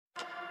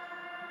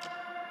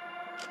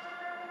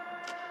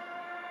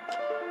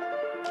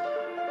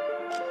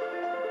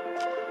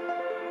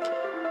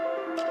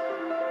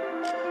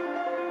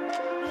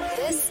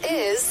This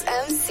is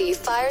MC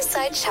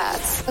Fireside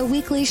Chats, a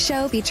weekly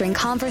show featuring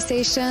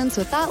conversations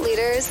with thought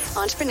leaders,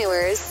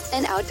 entrepreneurs,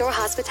 and outdoor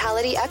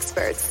hospitality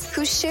experts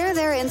who share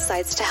their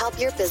insights to help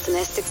your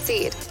business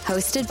succeed.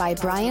 Hosted by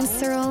Brian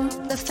Searl,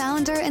 the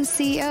founder and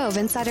CEO of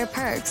Insider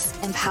Perks,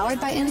 and powered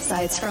by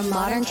insights from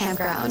Modern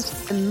Campground,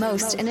 the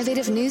most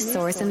innovative news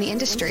source in the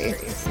industry.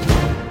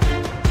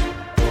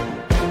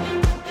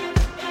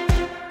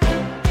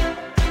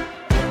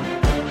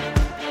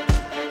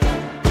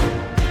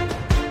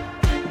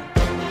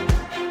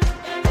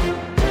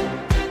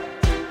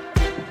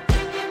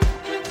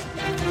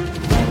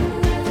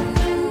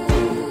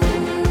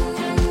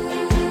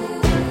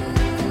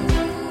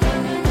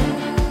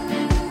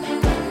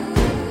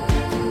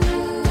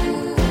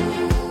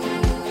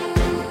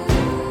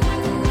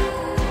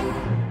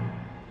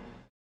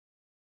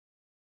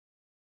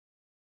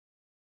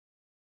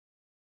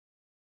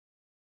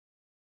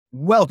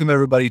 Welcome,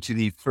 everybody, to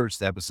the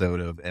first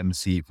episode of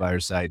MC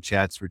Fireside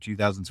Chats for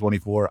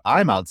 2024.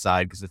 I'm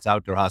outside because it's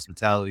outdoor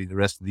hospitality. The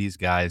rest of these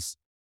guys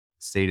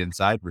stayed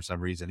inside for some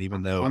reason,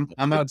 even though...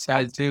 I'm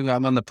outside, too.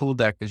 I'm on the pool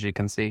deck, as you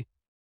can see.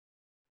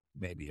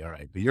 Maybe, all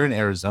right. But you're in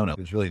Arizona.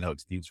 There's really no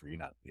excuse for you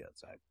not to be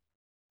outside.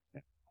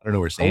 I don't know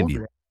where Sandy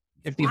is.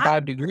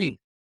 55 degrees.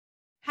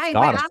 Hey,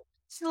 but I'm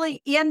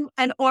actually in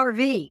an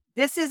RV.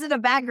 This isn't a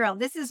background.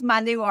 This is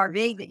my new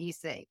RV that you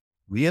see.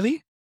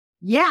 Really?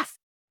 Yes.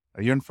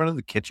 Are you in front of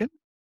the kitchen?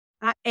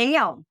 I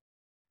am.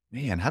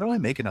 Man, how do I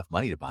make enough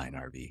money to buy an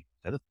RV?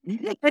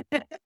 You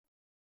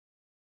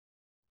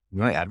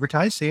want to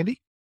advertise,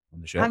 Sandy,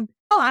 on the show?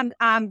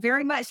 I'm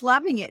very much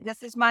loving it.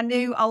 This is my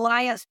new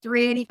Alliance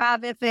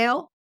 385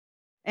 FL,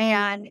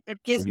 and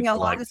it gives me a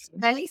lot of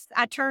space.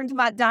 I turned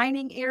my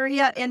dining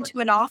area into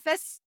an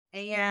office,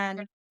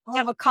 and I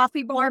have a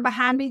coffee bar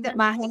behind me that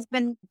my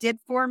husband did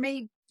for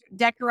me,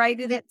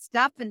 decorated it,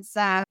 stuff, and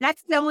so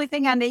that's the only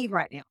thing I need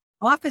right now.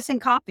 Office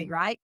and coffee,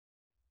 right?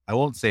 I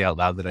won't say out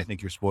loud that I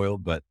think you're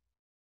spoiled, but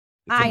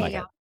I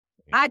am.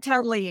 I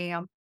totally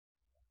am.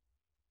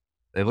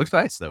 It looks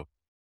nice, though.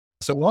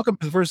 So welcome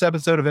to the first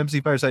episode of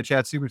MC Fireside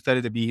Chat. Super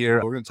excited to be here.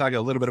 We're going to talk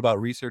a little bit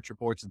about research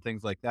reports and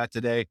things like that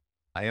today.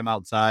 I am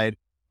outside.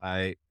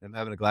 I am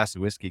having a glass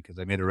of whiskey because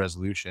I made a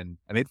resolution.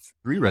 I made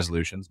 3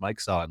 resolutions.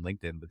 Mike saw on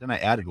LinkedIn, but then I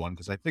added one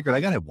because I figured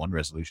I got to have one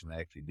resolution I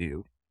actually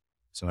do.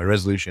 So my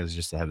resolution is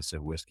just to have a sip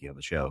of whiskey on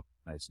the show.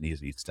 Nice and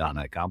easy. It's done.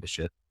 I accomplished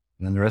it.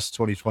 And then the rest of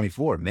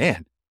 2024,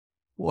 man,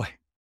 boy,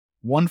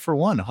 1 for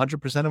 1,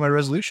 100% of my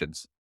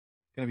resolutions.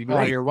 Going to be great.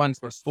 Well, your 1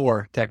 for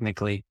 4,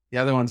 technically. The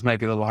other ones might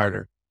be a little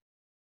harder.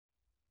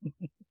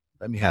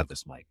 Let me have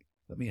this, Mike.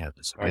 Let me have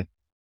this. All right.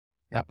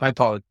 Yeah, my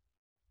apologies.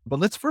 But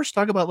let's first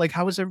talk about,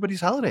 how was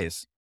everybody's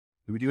holidays?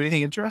 Did we do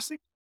anything interesting?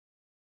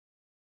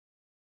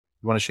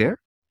 You want to share?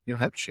 You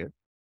don't have to share.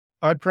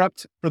 I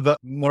prepped for the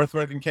North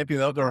American Camping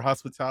and Outdoor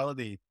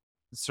Hospitality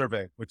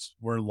Survey, which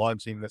we're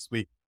launching this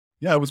week.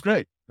 Yeah, it was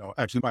great. No,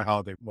 actually, my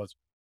holiday was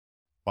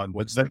fun.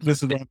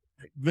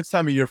 This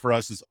time of year for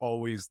us is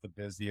always the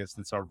busiest.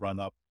 It's our run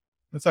up.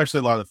 It's actually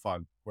a lot of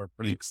fun. We're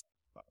pretty excited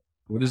about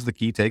it. What is the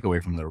key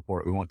takeaway from the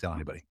report? We won't tell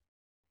anybody.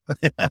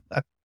 I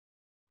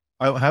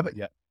don't have it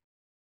yet.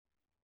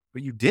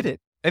 But you did it.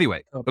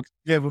 Anyway.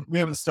 Yeah, we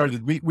haven't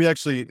started. We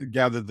actually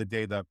gathered the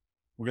data.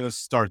 We're going to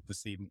start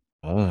this evening.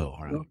 Oh,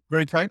 all right.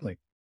 Very tightly.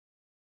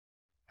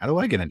 How do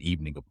I get an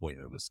evening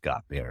appointment with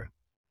Scott Bahr?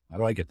 How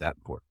do I get that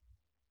report?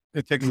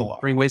 It takes a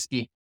lot. Bring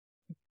whiskey.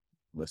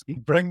 Whiskey?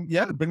 Bring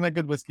that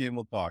good whiskey and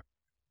we'll talk.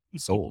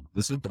 Sold.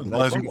 This is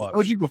I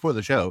told you before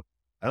the show.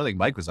 I don't think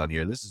Mike was on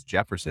here. This is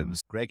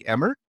Jefferson's. Greg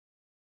Emmer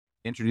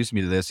introduced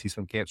me to this. He's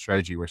from Camp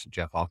Strategy, works at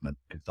Jeff Hoffman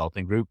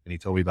Consulting Group. And he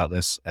told me about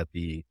this at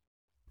the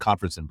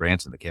conference in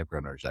Branson, the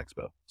Campground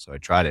Expo. So I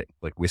tried it,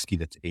 like whiskey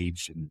that's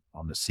aged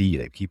on the sea.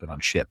 They keep it on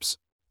ships.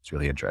 It's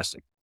really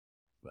interesting.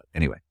 But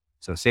anyway,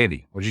 so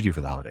Sandy, what did you do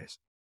for the holidays?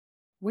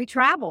 We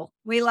traveled.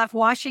 We left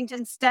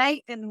Washington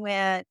State and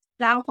went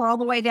south all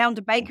the way down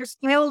to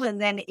Bakersfield and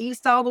then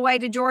east all the way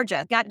to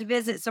Georgia. Got to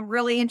visit some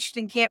really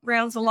interesting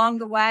campgrounds along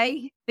the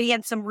way, be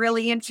in some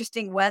really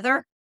interesting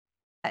weather,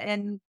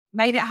 and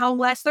made it home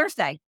last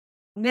Thursday.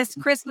 Missed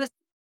Christmas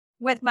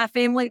with my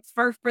family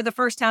for the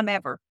first time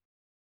ever.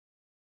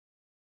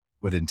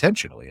 But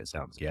intentionally, it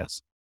sounds,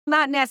 yes.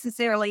 Not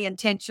necessarily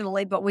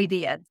intentionally, but we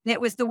did.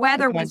 It was the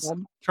weather was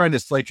trying to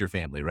slight your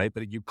family, right?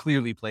 But you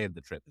clearly planned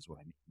the trip is what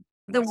I mean.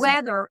 The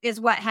weather is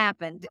what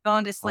happened,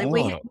 honestly.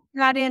 We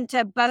got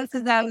into both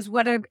of those,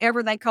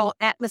 whatever they call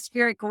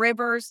atmospheric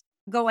rivers.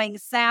 Going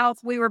south,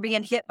 we were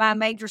being hit by a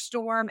major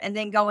storm, and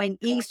then going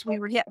east, we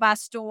were hit by a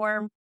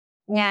storm.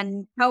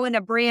 And towing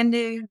a brand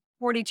new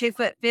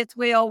 42-foot fifth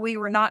wheel, we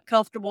were not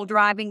comfortable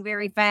driving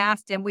very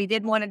fast, and we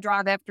didn't want to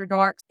drive after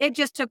dark. It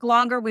just took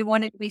longer. We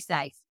wanted to be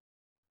safe.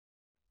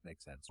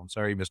 Makes sense. I'm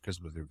sorry you missed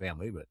Christmas with your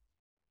family, but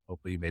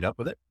hopefully you made up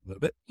with it a little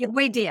bit. Yeah,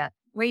 we did.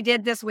 We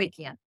did this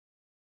weekend.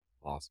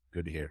 Awesome.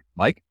 Good to hear.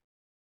 Mike,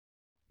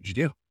 what'd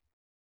you do?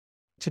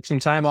 Took some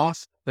time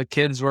off. The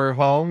kids were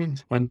home,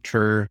 went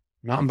for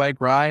mountain bike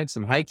rides,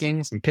 some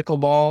hiking, some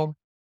pickleball,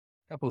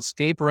 a couple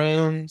escape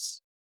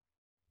rooms,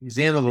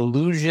 museum of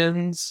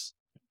illusions,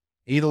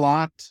 ate a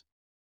lot,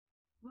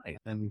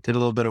 and did a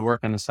little bit of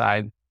work on the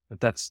side. But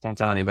don't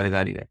tell anybody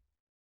that either.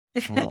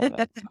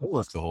 I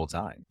worked the whole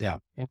time. Yeah,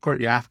 of course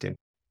you have to.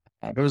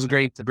 It was a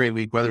great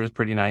week. Weather was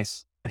pretty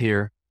nice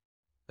here,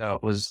 so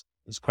it was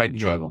quite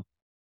enjoyable.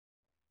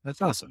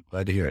 That's awesome.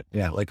 Glad to hear it.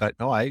 Yeah,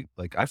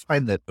 I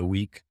find that the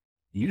week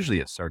usually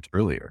it starts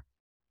earlier,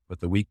 but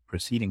the week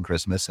preceding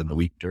Christmas and the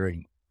week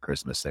during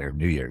Christmas or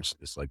New Year's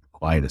is like the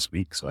quietest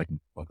week, so I can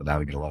buckle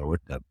down and get a lot of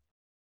work done.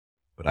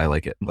 But I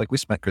like it. Like we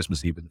spent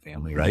Christmas Eve with the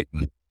family, right?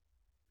 And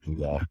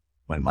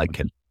when my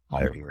kid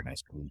Meyer here in high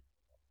school,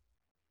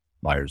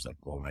 Myers like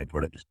well, I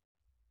put it.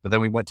 But then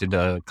we went to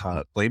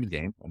the Flames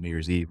game on New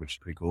Year's Eve, which is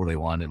pretty cool. They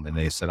won, and then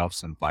they set off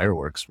some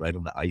fireworks right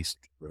on the ice.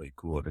 Really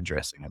cool and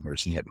interesting. I've never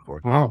seen it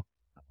before. Wow.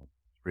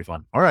 Pretty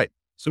fun. All right.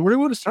 So where do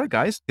we want to start,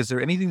 guys? Is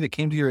there anything that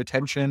came to your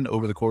attention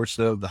over the course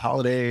of the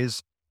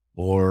holidays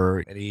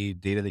or any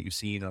data that you've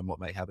seen on what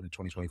might happen in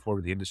 2024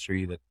 with the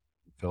industry that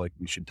you feel like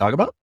we should talk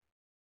about?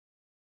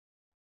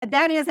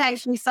 That is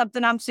actually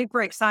something I'm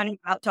super excited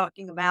about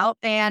talking about.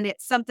 And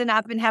it's something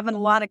I've been having a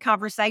lot of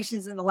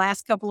conversations in the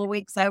last couple of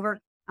weeks over.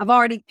 I've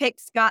already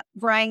picked Scott's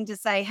brain to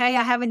say, hey,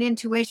 I have an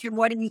intuition.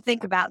 What do you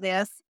think about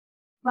this?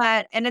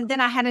 And then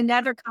I had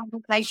another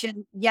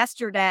conversation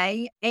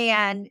yesterday,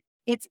 and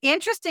it's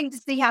interesting to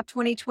see how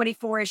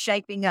 2024 is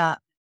shaping up.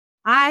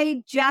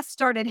 I just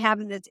started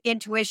having this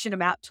intuition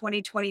about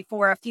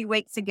 2024 a few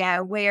weeks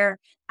ago, where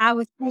I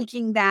was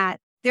thinking that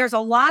there's a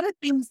lot of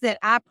things that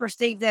I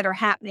perceive that are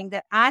happening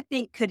that I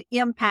think could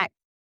impact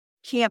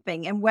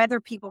camping and whether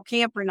people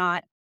camp or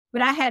not.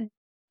 But I had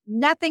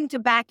nothing to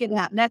back it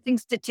up, nothing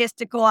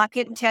statistical. I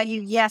couldn't tell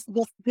you, yes,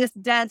 this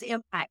does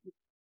impact me.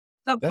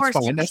 So of That's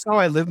course, fine. That's how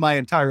I live my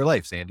entire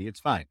life, Sandy. It's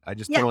fine. I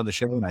just go on the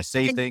show and I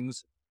say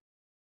things.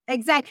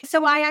 Exactly.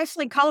 So I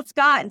actually called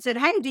Scott and said,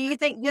 hey, do you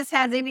think this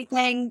has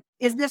anything?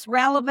 Is this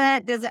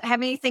relevant? Does it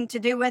have anything to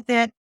do with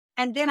it?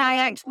 And then I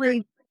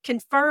actually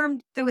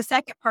confirmed through a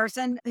second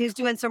person who's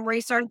doing some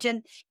research,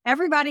 and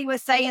everybody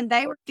was saying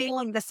they were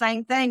feeling the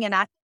same thing. And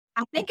I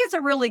think it's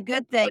a really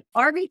good thing.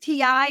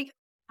 RVTI,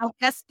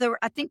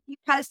 I think you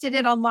posted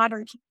it on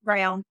Modern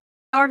Campground,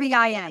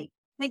 RVIA. I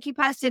think you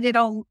posted it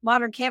on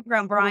Modern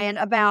Campground, Brian,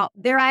 about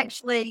they're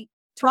actually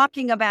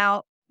talking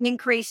about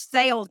increased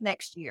sales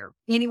next year,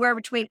 anywhere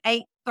between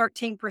 8 and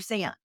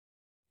 13%.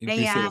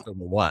 Increase sales over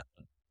what?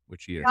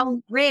 Which year?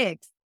 On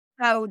rigs.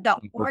 So the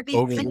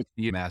RV,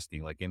 I'm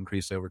asking, like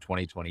increase over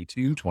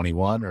 2022,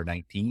 21, or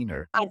 19,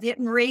 or I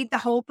didn't read the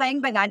whole thing,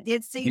 but I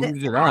did see that.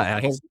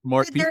 I hope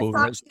more people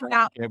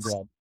about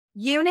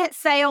unit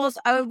sales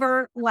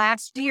over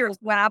last year is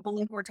what I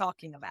believe we're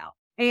talking about.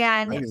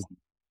 And I'm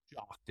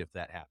shocked if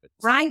that happens.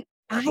 Right.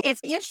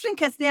 It's interesting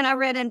because then I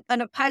read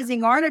an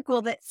opposing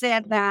article that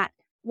said that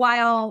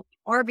while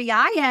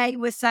RVIA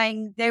was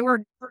saying they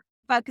were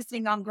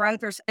focusing on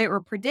growth, or they were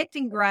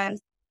predicting growth,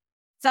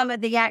 some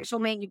of the actual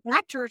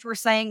manufacturers were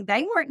saying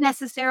they weren't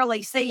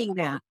necessarily seeing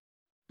that.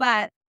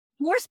 But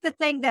here's the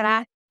thing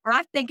that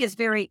I think is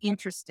very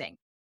interesting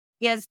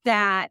is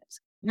that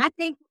I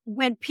think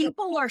when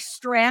people are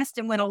stressed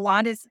and when a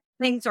lot of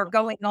things are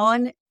going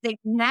on, the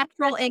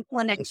natural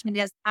inclination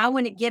is I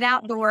want to get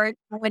outdoors,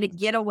 I want to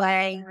get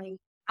away,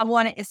 I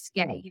want to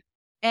escape.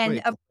 And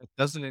it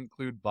doesn't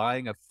include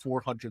buying a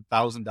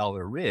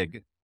 $400,000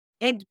 rig.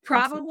 And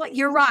probably,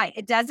 you're right.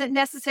 It doesn't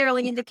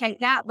necessarily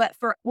indicate that, but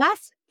for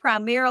us,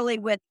 primarily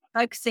with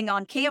focusing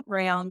on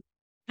campground,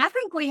 I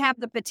think we have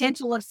the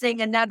potential of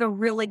seeing another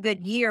really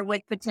good year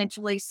with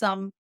potentially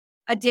some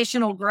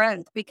additional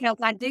growth, because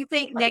I do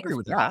think next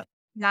year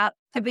got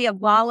to be a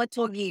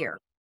volatile year.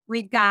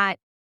 We've got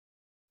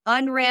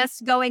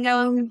unrest going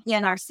on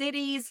in our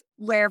cities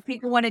where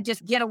people want to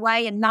just get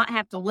away and not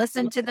have to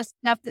listen to the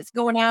stuff that's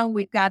going on.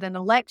 We've got an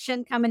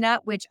election coming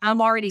up, which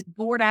I'm already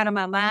bored out of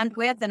my mind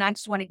with, and I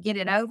just want to get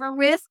it over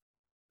with.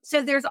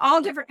 So there's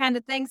all different kinds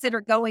of things that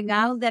are going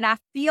on that I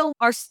feel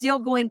are still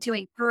going to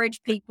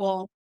encourage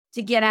people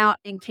to get out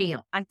and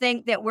camp. I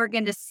think that we're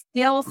going to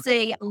still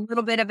see a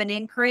little bit of an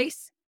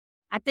increase.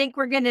 I think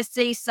we're going to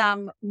see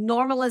some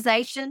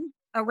normalization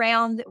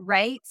around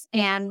rates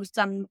and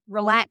some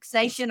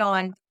relaxation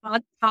on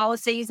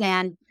policies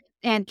and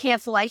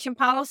cancellation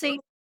policy.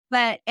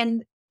 But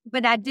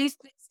I do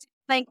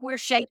think we're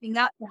shaping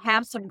up to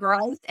have some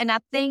growth. And I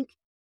think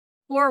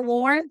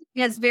forewarned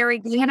is very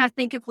good. I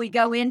think if we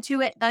go into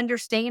it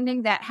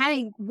understanding that,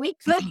 hey, we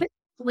could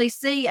potentially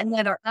see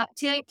another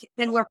uptick,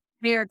 then we're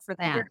prepared for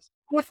that.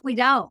 If we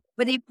don't,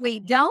 but if we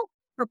don't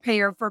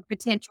prepare for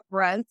potential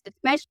growth,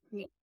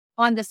 especially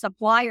on the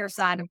supplier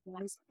side of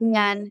things,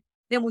 then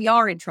we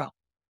are in trouble.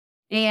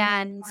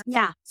 And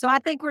so I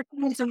think we're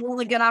seeing some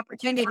really good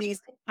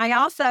opportunities. I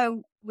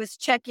also was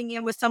checking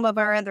in with some of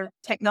our other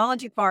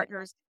technology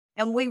partners,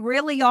 and we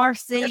really are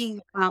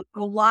seeing a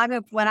lot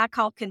of what I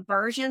call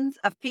conversions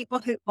of people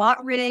who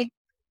bought rigs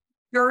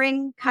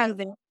during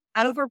COVID,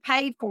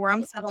 overpaid for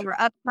them, so they were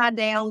upside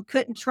down,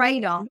 couldn't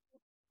trade them.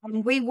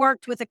 And we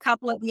worked with a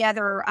couple of the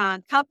other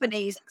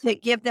companies to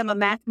give them a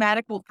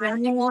mathematical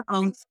formula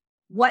on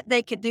what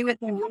they could do with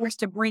their rivers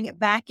to bring it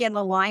back in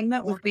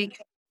alignment with being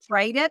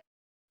traded.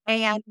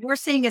 And we're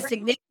seeing a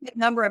significant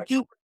number of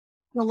people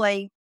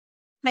really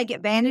take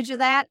advantage of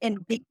that, and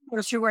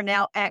dealers who are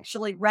now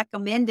actually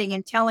recommending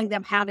and telling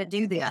them how to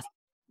do this,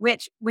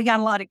 which we got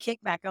a lot of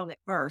kickback on at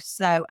first.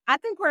 So I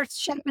think we're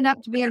shaping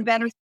up to be in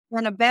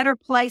a better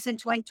place in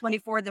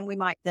 2024 than we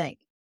might think.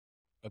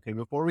 Okay,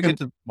 before we get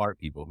to smart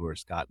people who are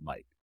Scott and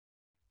Mike,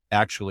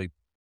 actually,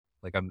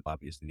 like I'm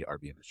obviously the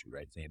RV industry,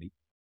 right, Sandy?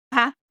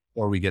 Huh?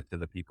 Or we get to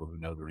the people who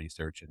know the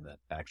research and that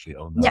actually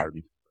own the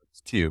RV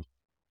too.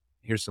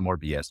 Here's some more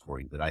BS for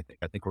you that I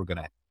think we're going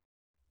to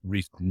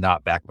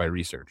not backed by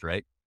research,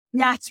 right?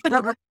 Yeah, it's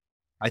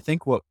I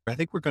think we're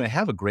going to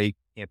have a great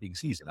camping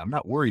season. I'm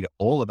not worried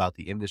all about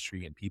the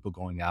industry and people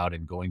going out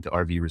and going to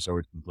RV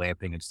resorts and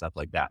glamping and stuff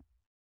like that.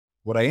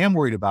 What I am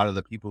worried about are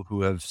the people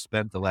who have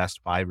spent the last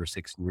 5 or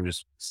 6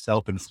 years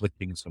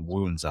self-inflicting some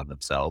wounds on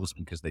themselves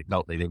because they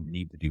felt they didn't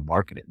need to do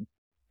marketing.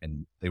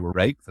 And they were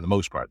right for the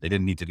most part. They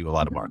didn't need to do a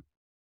lot of marketing.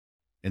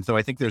 And so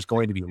I think there's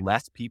going to be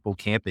less people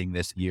camping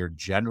this year,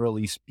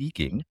 generally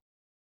speaking,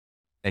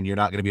 and you're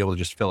not going to be able to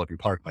just fill up your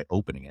park by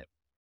opening it.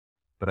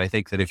 But I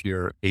think that if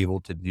you're able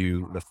to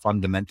do the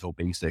fundamental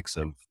basics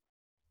of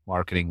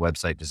marketing,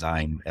 website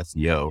design,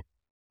 SEO,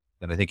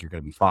 then I think you're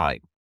going to be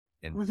fine.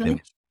 And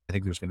I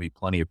think there's going to be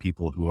plenty of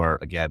people who are,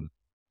 again,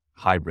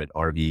 hybrid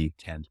RV,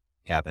 tent,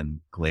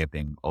 cabin,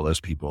 glamping, all those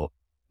people.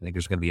 I think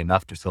there's going to be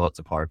enough to fill out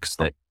the parks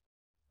that,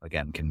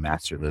 again, can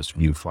master those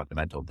few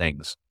fundamental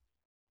things.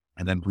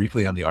 And then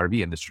briefly on the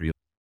RV industry,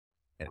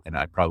 and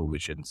I probably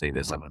shouldn't say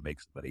this, I'm going to make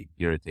somebody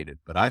irritated,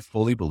 but I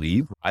fully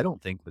believe, I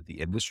don't think that the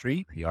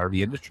RV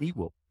industry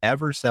will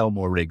ever sell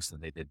more rigs than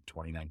they did in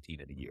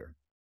 2019 in a year,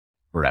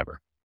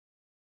 forever.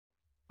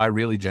 I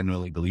really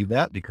genuinely believe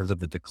that because of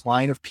the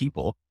decline of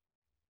people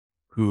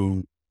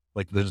who,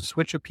 like, there's a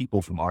switch of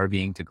people from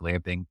RVing to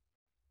glamping.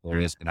 There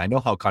is, and I know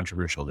how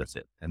controversial this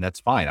is, and that's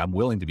fine. I'm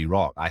willing to be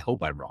wrong. I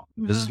hope I'm wrong.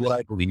 This is what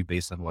I believe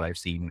based on what I've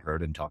seen,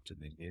 heard, and talked to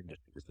the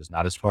industry. This is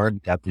not as far in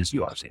depth as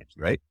you are, Sandy,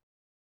 right?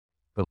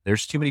 But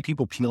there's too many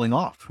people peeling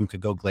off who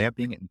could go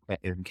glamping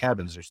in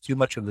cabins. There's too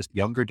much of this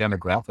younger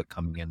demographic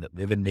coming in that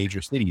live in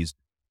major cities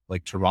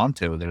like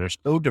Toronto that are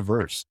so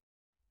diverse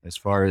as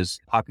far as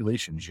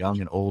populations, young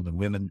and old, and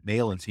women,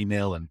 male and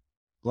female, and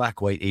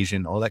Black, white,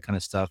 Asian, all that kind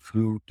of stuff,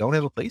 who don't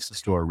have a place to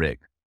store a rig.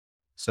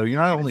 So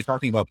you're not only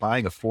talking about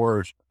buying a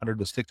 $400,000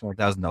 to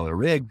 $600,000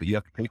 rig, but you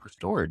have to pay for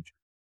storage.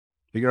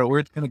 Figure out where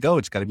it's going to go.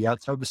 It's got to be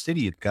outside the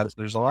city.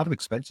 There's a lot of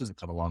expenses that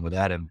come along with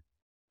that. And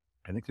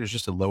I think there's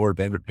just a lower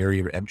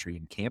barrier to entry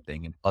in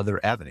camping and other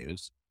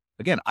avenues.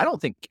 Again, I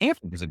don't think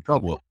camping is in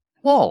trouble at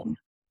all.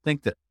 I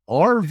think that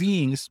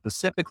RVing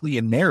specifically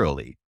and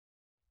narrowly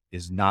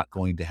is not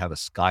going to have a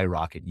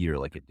skyrocket year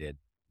like it did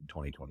in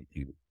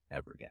 2022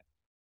 ever again.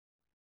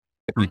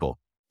 People.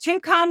 2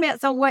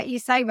 comments on what you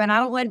say, but I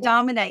don't want to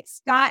dominate.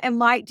 Scott and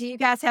Mike, do you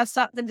guys have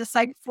something to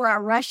say before I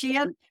rush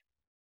in?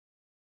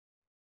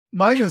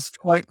 Mine is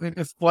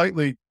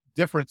slightly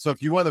different. So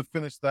if you want to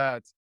finish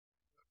that,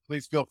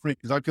 please feel free,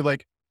 because I feel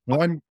like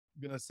what I'm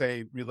going to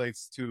say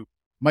relates to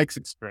Mike's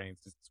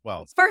experience as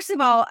well. First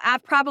of all,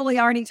 I've probably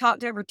already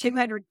talked to over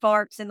 200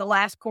 folks in the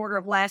last quarter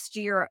of last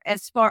year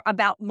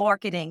about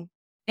marketing.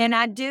 And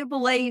I do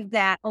believe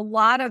that a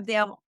lot of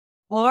them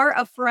are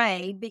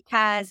afraid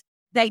because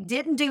they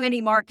didn't do any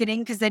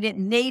marketing because they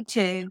didn't need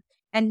to.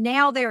 And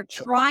now they're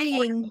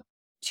trying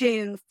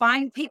to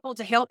find people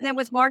to help them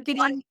with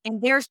marketing.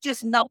 And there's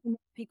just no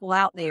people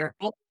out there.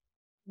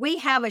 We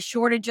have a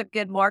shortage of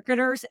good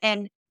marketers.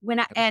 And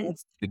I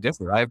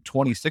have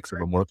 26 of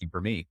them working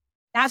for me.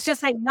 I was just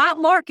saying, not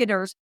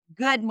marketers,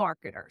 good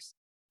marketers.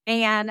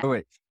 And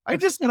I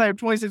just said I have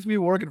 26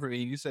 people working for me.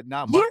 You said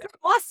not marketers.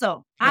 You're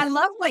awesome. I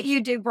love what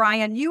you do,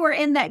 Brian. You are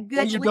in that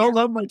good. You don't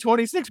love my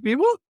 26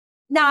 people?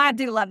 No, I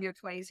do love your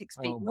 26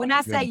 people. When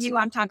I say goodness. you,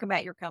 I'm talking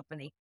about your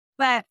company.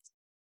 But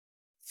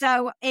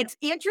so it's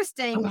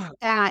interesting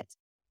that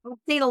we've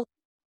seen a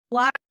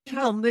lot of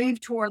people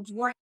move towards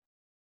working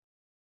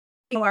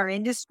in our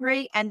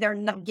industry, and they're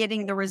not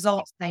getting the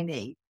results they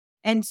need.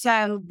 And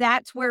so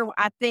that's where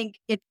I think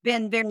it's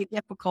been very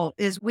difficult,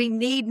 is we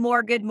need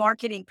more good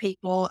marketing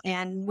people,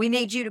 and we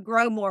need you to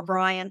grow more,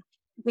 Brian,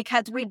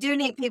 because we do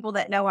need people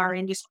that know our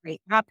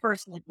industry. I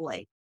personally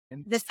believe.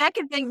 The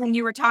second thing, when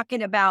you were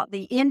talking about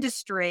the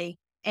industry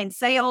and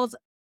sales,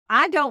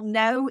 I don't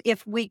know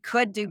if we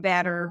could do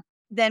better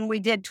than we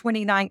did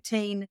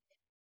 2019,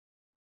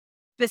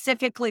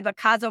 specifically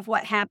because of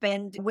what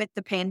happened with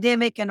the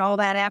pandemic and all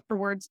that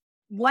afterwards.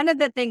 One of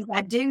the things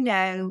I do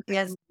know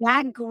is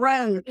that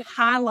growth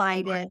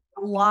highlighted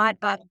a lot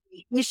of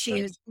the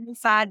issues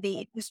inside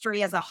the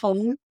industry as a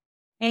whole.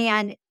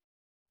 And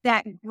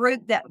that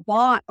group that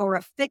bought, or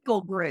a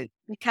fickle group,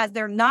 because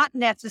they're not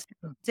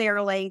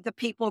necessarily the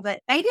people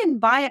that they didn't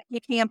buy a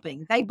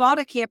camping. They bought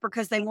a camper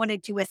because they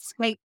wanted to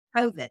escape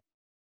COVID.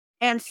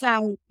 And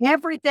so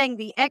everything,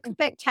 the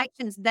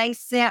expectations they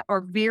set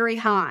are very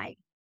high.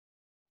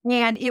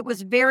 And it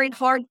was very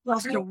hard for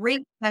us to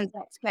reach those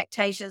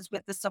expectations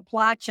with the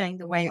supply chain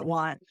the way it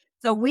was.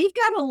 So we've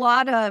got a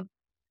lot of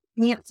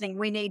dancing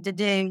we need to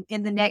do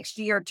in the next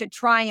year to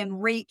try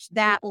and reach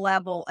that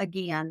level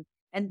again.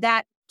 And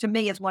that, to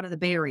me, is one of the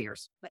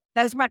barriers. But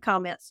those are my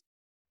comments.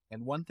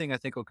 And one thing I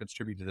think will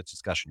contribute to this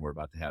discussion we're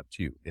about to have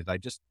too, is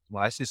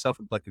when I say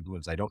self-inflicted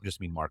wounds, I don't just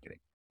mean marketing.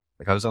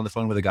 Like I was on the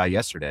phone with a guy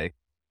yesterday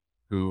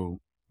whose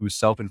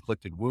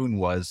self-inflicted wound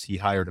was he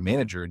hired a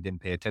manager and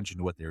didn't pay attention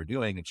to what they were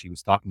doing. And she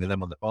was talking to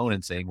them on the phone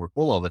and saying, we're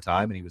full all the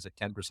time. And he was at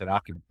 10%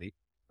 occupancy,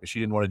 but she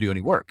didn't want to do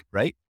any work.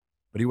 Right.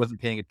 But he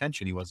wasn't paying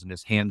attention. He wasn't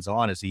as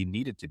hands-on as he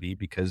needed to be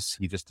because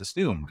he just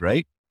assumed.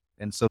 Right.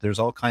 And so there's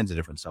all kinds of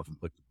different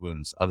self-inflicted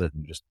wounds other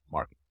than just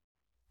marketing.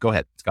 Go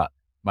ahead, Scott.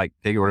 Mike,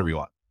 take it wherever you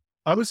want.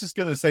 I was just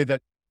going to say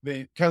that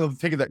they kind of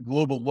taking that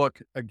global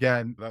look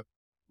again,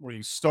 where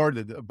you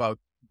started about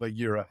the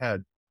year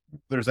ahead. If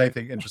there's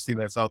anything interesting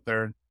that's out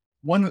there.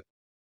 One of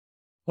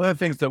the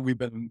things that we've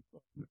been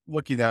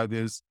looking at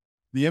is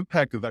the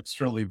impact of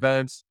external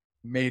events,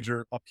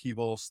 major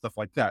upheaval, stuff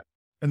like that.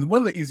 And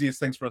one of the easiest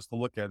things for us to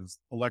look at is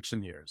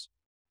election years.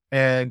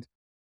 And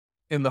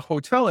in the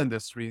hotel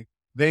industry,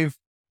 they've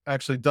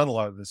actually done a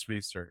lot of this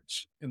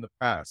research in the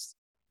past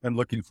and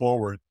looking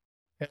forward.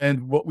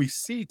 And what we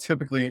see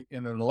typically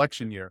in an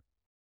election year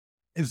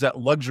is that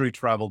luxury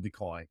travel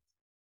decline.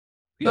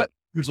 Yeah. Not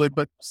usually,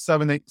 but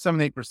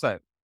 7-8%.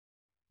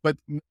 But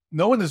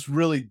no one has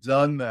really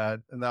done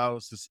that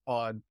analysis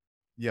on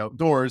the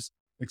outdoors,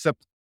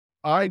 except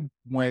I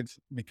went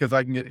because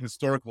I can get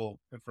historical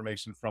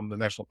information from the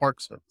National Park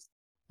Service.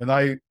 And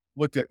I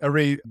looked at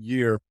every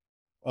year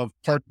of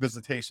park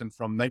visitation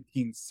from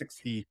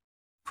 1960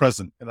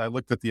 present. And I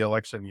looked at the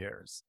election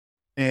years.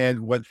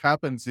 And what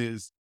happens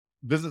is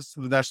visits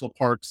to the national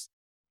parks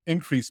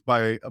increased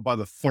by about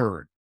a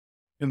third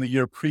in the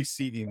year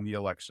preceding the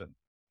election.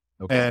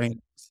 Okay.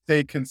 And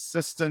stay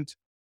consistent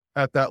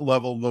at that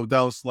level, low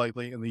down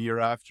slightly in the year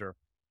after.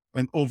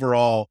 And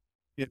overall,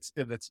 it's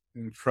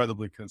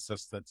incredibly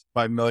consistent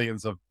by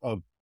millions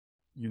of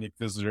unique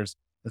visitors.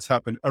 It's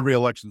happened every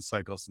election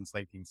cycle since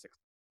 1960.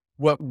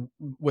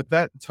 What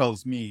that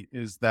tells me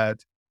is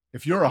that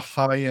if you're a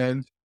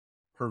high-end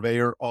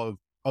purveyor of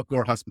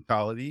outdoor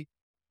hospitality,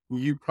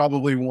 you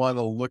probably want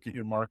to look at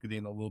your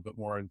marketing a little bit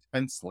more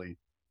intensely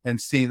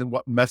and see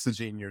what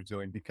messaging you're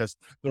doing, because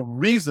the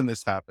reason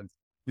this happens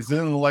is in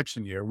an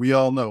election year. We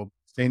all know,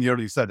 Sandy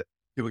already said it,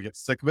 people get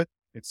sick of it.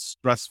 It's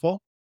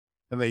stressful.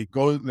 And they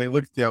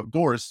look at the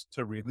outdoors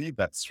to relieve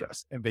that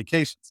stress and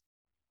vacations.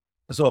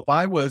 So if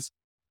I was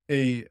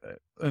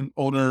an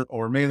owner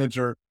or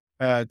manager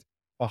at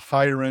a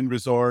higher end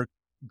resort,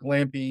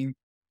 glamping,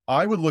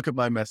 I would look at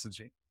my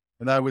messaging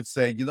and I would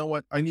say, you know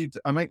what, I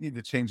might need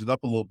to change it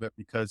up a little bit,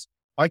 because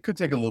I could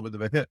take a little bit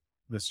of a hit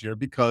this year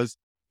because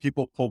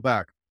people pull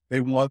back. They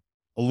want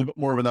a little bit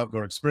more of an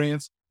outdoor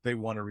experience. They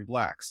want to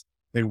relax.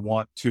 They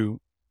want to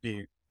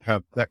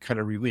have that kind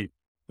of relief.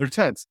 They're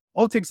tense.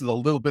 All it takes is a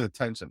little bit of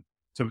tension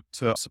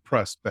to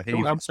suppress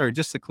behavior. I'm sorry,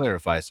 just to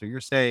clarify. So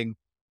you're saying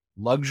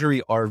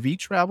luxury RV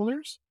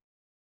travelers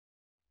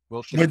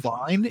will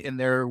decline in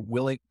their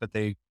willing, but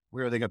they're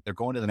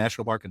going to the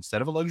national park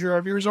instead of a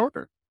luxury RV resort?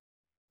 Or?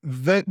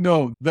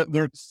 No,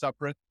 they're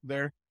separate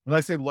there. When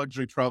I say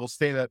luxury travel,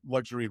 stay at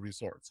luxury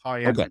resorts,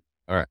 high end. Okay.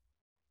 All right.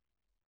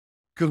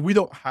 Because we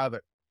don't have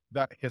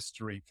that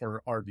history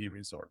for RV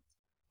resorts.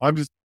 I'm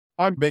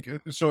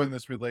showing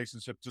this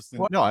relationship just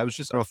in. No, I was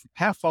just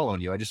half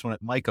following you. I just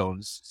Mike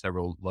owns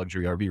several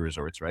luxury RV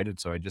resorts, right? And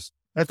so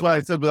that's why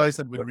I said, but I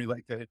said we'd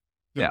relate to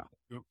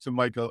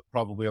Mike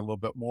probably a little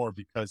bit more,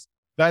 because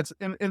that's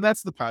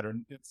the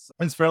pattern.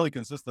 It's fairly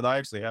consistent. I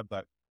actually have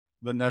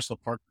the national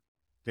park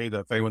data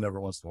if anyone ever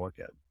wants to look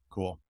at it.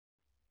 Cool.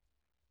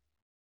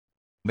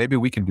 Maybe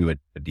we can do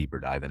a deeper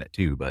dive in it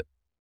too, but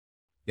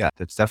yeah,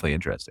 that's definitely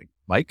interesting.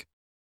 Mike,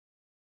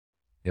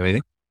 you have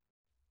anything?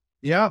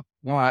 Yeah,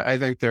 no, I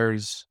think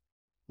there's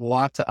a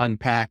lot to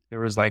unpack.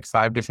 There was like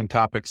 5 different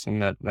topics in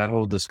that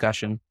whole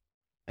discussion.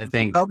 I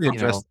think probably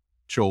address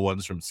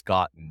ones from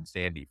Scott and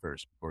Sandy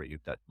first before you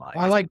touch mine.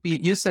 I like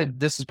you said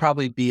this is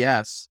probably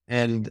BS,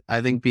 and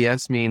I think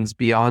BS means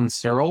beyond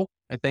Searl.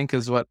 I think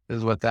is what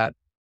that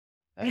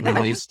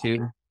relates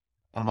to.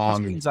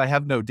 Means I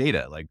have no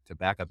data to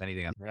back up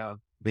anything.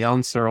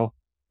 Beyond Searl.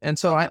 And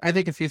so I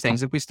think a few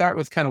things. If we start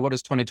with kind of what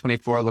does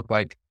 2024 look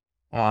like,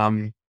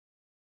 I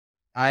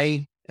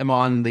am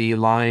on the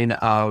line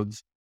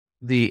of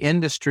the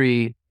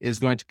industry is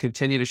going to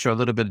continue to show a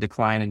little bit of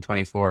decline in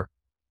 24,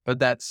 but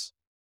that's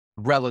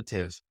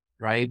relative,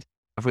 right?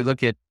 If we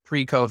look at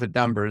pre-COVID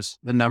numbers,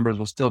 the numbers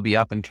will still be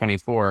up in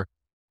 24.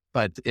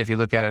 But if you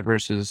look at it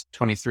versus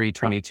 23,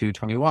 22,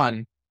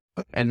 21,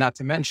 and not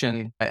to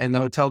mention, and the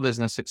hotel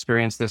business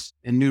experienced this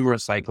in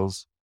numerous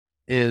cycles,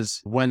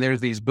 is when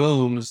there's these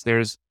booms,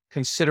 there's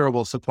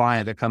considerable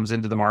supply that comes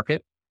into the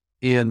market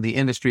and the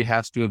industry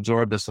has to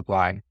absorb the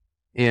supply.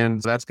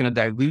 And that's going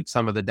to dilute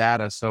some of the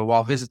data. So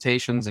while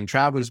visitations and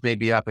travelers may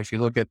be up, if you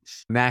look at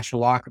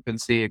national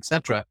occupancy, et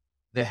cetera,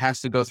 that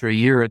has to go through a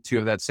year or two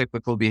of that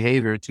cyclical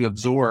behavior to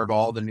absorb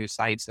all the new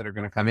sites that are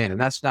going to come in. And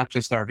that's not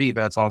just RV,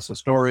 but it's also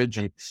storage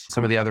and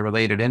some of the other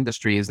related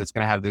industries that's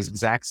going to have this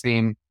exact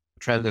same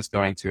trend that's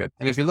going to it.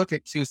 And if you look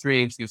at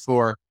Q3 and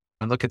Q4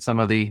 and look at some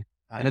of the,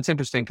 and it's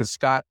interesting because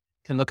Scott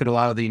can look at a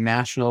lot of the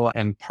national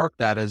and park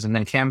data, and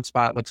then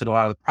CamSpot looks at a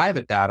lot of the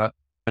private data.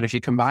 But if you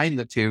combine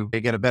the two, you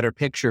get a better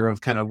picture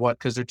of kind of what,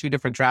 because they're two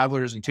different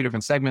travelers and two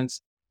different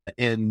segments.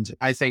 And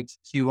I think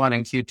Q1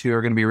 and Q2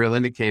 are going to be a real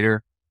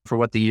indicator for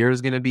what the year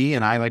is going to be.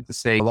 And I like to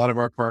say a lot of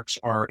our parks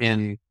are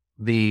in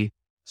the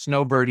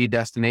snowbirdie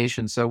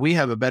destination. So we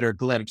have a better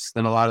glimpse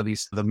than a lot of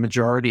the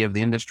majority of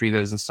the industry that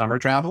is in summer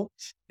travel,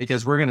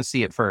 because we're going to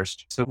see it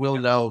first. So we'll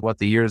know what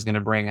the year is going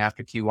to bring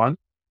after Q1.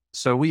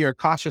 So we are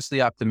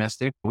cautiously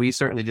optimistic. We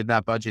certainly did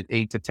not budget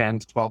 8 to 10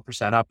 to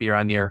 12% up year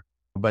on year.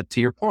 But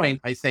to your point,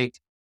 I think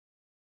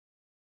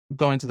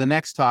going to the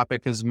next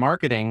topic is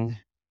marketing.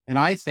 And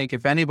I think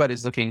if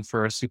anybody's looking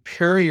for a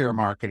superior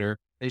marketer,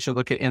 they should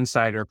look at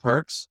Insider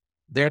Perks.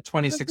 Their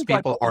 26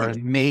 people are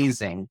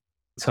amazing.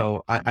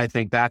 So I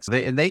think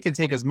and they can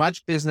take as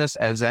much business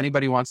as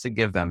anybody wants to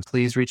give them.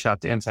 Please reach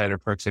out to Insider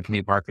Perks if you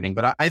need marketing.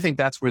 But I think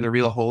that's where the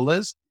real hole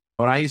is.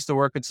 When I used to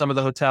work at some of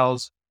the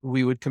hotels,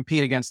 we would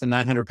compete against the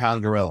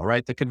 900-pound gorilla,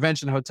 right? The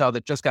convention hotel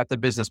that just got the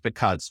business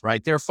because,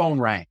 right? Their phone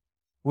rang.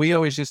 We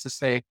always used to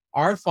say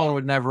our phone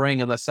would never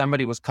ring unless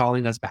somebody was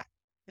calling us back.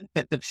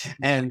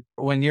 And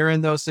when you're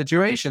in those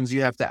situations,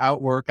 you have to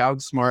outwork,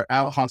 outsmart,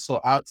 out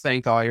hustle,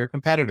 outthink all your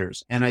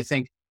competitors. And I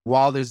think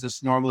while there's this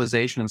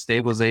normalization and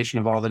stabilization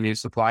of all the new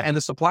supply, and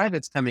the supply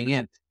that's coming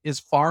in is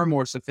far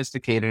more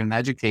sophisticated and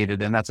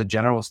educated, and that's a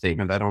general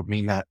statement, I don't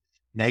mean that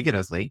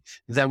negatively,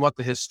 than what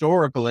the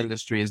historical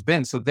industry has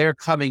been. So they're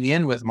coming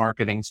in with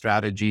marketing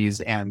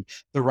strategies and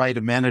the right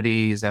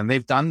amenities, and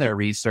they've done their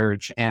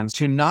research. And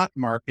to not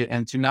market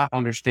and to not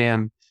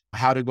understand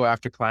how to go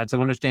after clients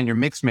and understand your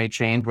mix may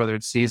change, whether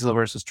it's seasonal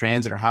versus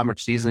transient, or how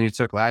much seasonal you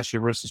took last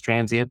year versus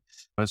transient,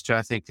 was to,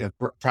 I think, a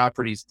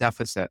property's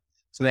deficit.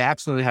 So they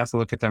absolutely have to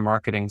look at their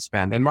marketing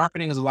spend. And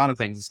marketing is a lot of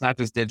things. It's not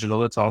just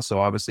digital. It's also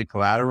obviously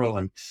collateral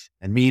and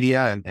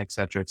media and et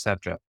cetera, et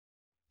cetera.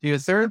 To your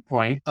third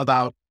point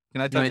about,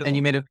 can I touch and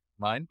you made it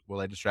mine? Will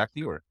I distract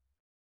you, or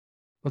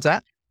what's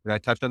that? Can I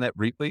touch on that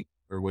briefly,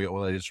 or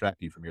will I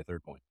distract you from your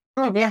third point?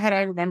 Oh, go ahead.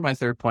 I remember my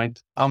third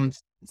point. I don't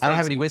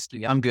have any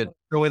whiskey. I'm good.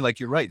 Really, like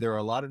you're right. There are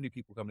a lot of new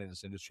people coming in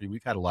this industry.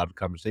 We've had a lot of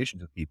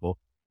conversations with people,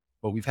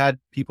 but we've had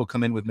people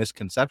come in with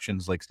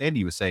misconceptions, like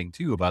Sandy was saying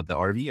too, about the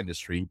RV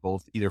industry,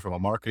 both either from a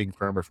marketing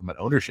firm or from an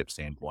ownership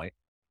standpoint.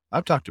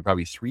 I've talked to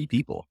probably 3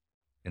 people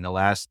in the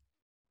last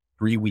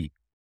 3 weeks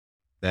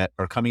that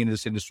are coming into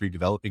this industry,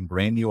 developing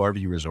brand new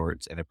RV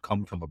resorts, and have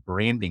come from a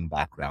branding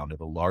background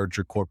of a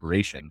larger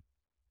corporation.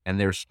 And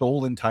their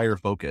sole entire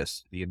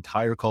focus, the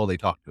entire call they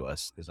talk to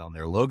us, is on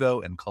their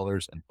logo and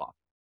colors and font.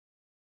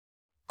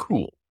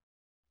 Cool.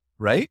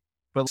 Right?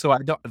 But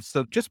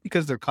so just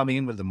because they're coming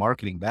in with the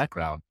marketing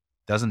background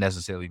doesn't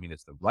necessarily mean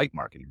it's the right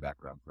marketing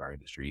background for our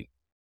industry.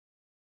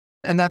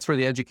 And that's where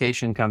the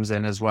education comes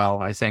in as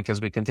well, I think, as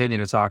we continue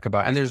to talk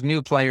about. And there's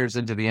new players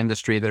into the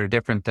industry that are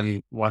different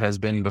than what has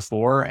been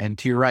before. And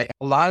to your right,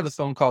 a lot of the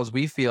phone calls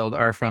we field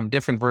are from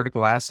different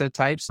vertical asset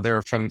types.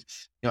 They're from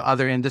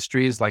other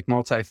industries like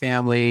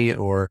multifamily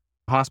or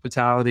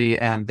hospitality,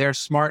 and they're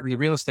smart in the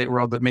real estate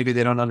world, but maybe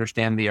they don't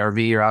understand the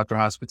RV or outdoor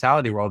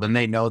hospitality world, and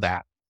they know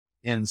that.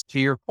 And to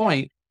your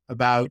point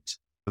about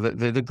the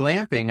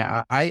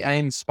glamping, I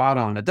am spot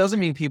on. It doesn't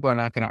mean people are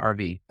not going to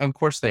RV. Of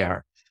course they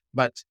are.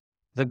 But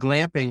the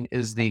glamping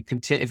is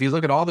if you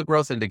look at all the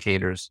growth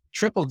indicators,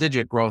 triple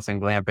digit growth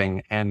in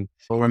glamping, and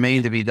will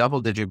remain to be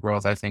double digit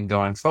growth, I think,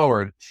 going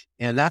forward.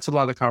 And that's a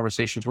lot of the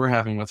conversations we're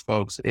having with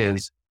folks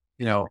is,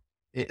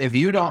 if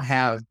you don't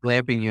have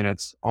glamping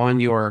units on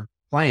your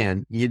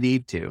plan, you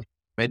need to.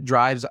 It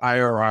drives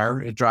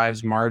IRR, it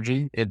drives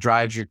margin, it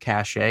drives your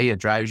cachet, it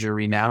drives your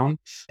renown,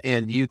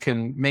 and you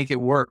can make it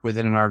work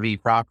within an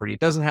RV property. It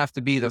doesn't have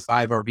to be the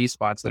 5 RV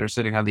spots that are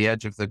sitting on the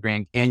edge of the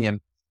Grand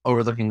Canyon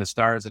overlooking the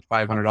stars at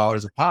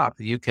 $500 a pop.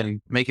 You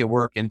can make it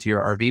work into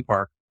your RV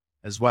park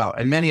as well.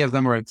 And many of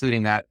them are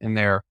including that in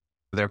their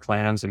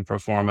plans and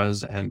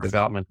performas and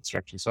development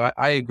construction. So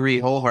I agree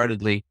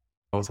wholeheartedly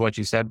with what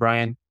you said,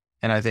 Brian.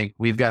 And I think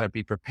we've got to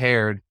be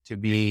prepared to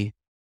be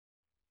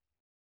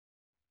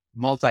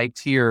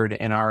multi-tiered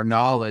in our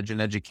knowledge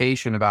and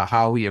education about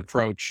how we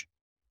approach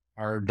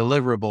our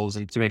deliverables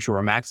and to make sure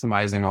we're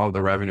maximizing all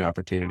the revenue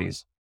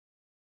opportunities.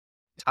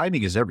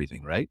 Timing is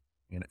everything, right?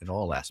 In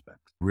all aspects.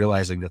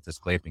 Realizing that this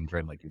glamping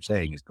trend, like you're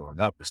saying, is going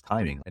up is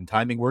timing, and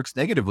timing works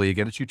negatively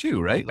against you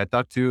too, right? I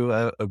talked to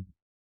a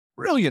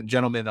brilliant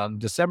gentleman on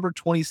December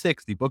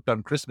 26th. He booked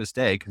on Christmas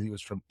Day because he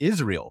was from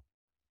Israel,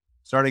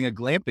 starting a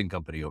glamping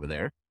company over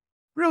there.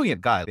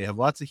 Brilliant guy. They have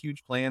lots of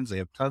huge plans. They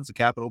have tons of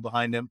capital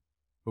behind them.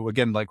 But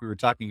again, like we were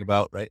talking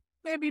about, right?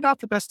 Maybe not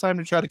the best time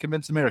to try to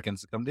convince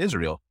Americans to come to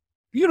Israel.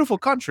 Beautiful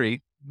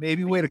country.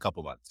 Maybe wait a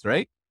couple months,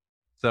 right?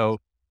 So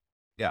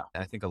yeah,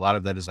 I think a lot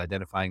of that is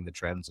identifying the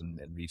trends and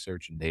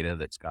research and data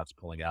that Scott's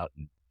pulling out,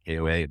 and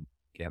KOA and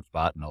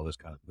CampSpot and all this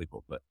kind of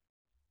people. But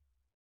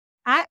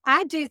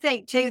I do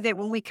think too that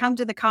when we come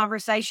to the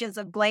conversations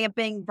of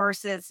glamping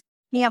versus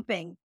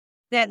camping,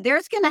 that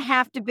there's going to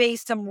have to be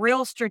some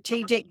real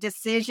strategic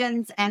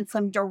decisions and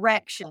some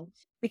direction.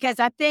 Because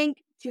I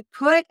think to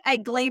put a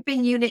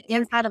glamping unit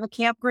inside of a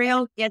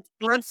campground, it's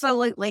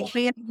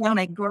absolutely on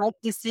a great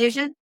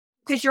decision,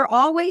 because you're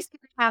always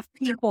going to have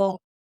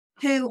people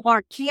who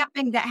are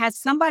camping that has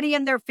somebody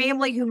in their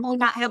family who may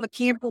not have a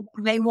camper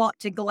they want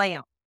to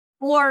glamp.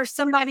 Or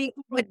somebody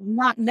would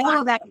not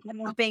know that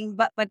glamping,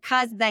 but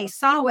because they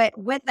saw it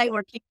when they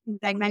were camping,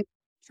 they may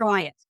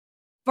try it.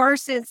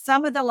 Versus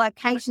some of the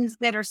locations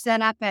that are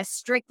set up as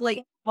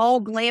strictly all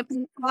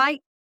glamping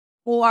site,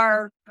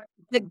 or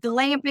the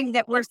glamping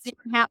that we're seeing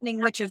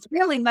happening, which is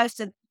really most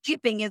of the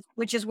camping,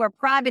 which is where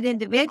private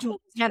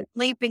individuals have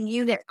glamping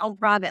units on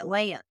private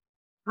land.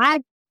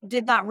 I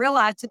did not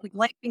realize at the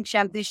glamping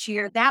show this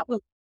year that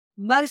was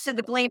most of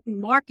the glamping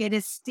market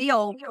is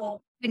still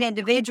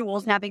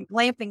individuals having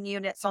glamping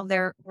units on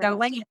their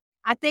land.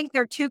 I think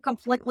they're two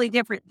completely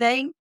different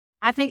things.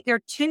 I think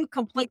they're two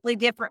completely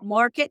different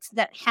markets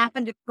that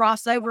happen to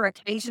cross over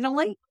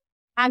occasionally.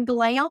 I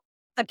glamp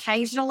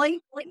occasionally,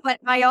 but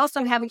I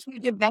also have a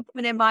huge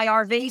investment in my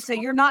RV, so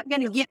you're not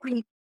going to get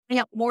me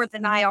glamp more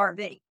than my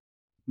RV.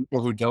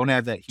 People who don't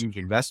have that huge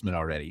investment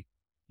already,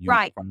 you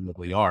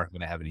probably are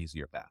going to have an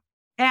easier path.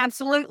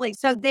 Absolutely.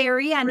 So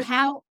therein,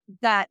 how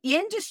the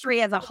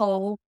industry as a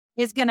whole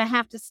is going to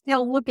have to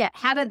still look at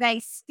how do they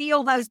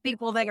steal those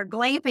people that are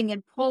glamping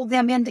and pull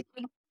them into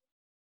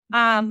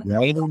camping.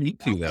 They don't need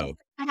to, though.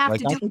 I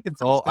think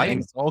it's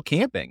all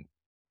camping.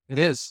 It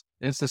is.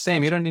 It's the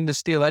same. You don't need to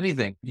steal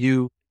anything.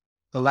 You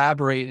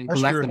collaborate and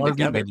collect them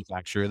together.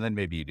 Manufacturer, and then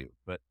maybe you do.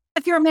 But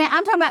if you're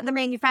I'm talking about the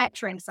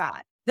manufacturing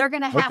side. They're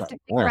going to have to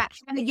figure out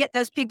how to get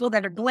those people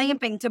that are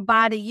glamping to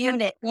buy the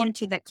unit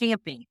into the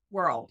camping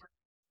world.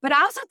 But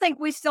I also think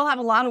we still have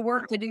a lot of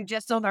work to do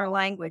just on our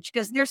language,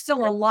 because there's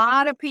still a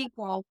lot of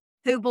people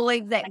who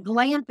believe that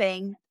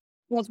glamping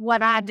was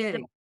what I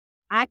do.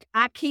 I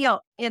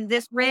camp in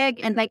this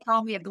rig and they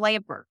call me a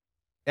glamper.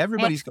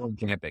 Everybody's going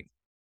camping.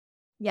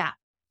 Yeah.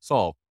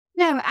 Solved.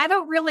 No, I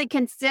don't really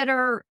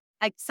consider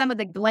like some of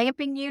the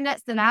glamping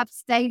units that I've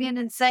stayed in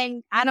and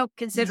saying, I don't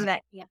consider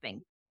that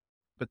camping.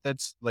 But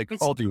that's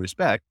all due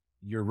respect.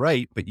 You're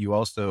right, but you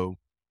also,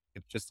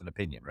 it's just an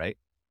opinion, right?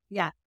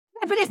 Yeah.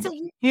 But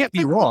you can't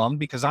be wrong,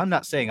 because I'm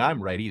not saying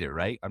I'm right either,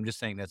 right? I'm just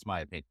saying that's my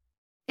opinion.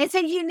 It's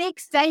a unique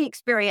stay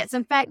experience.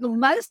 In fact,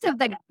 most of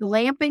the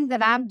glamping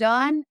that I've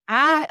done,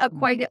 I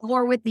equate it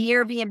more with the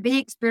Airbnb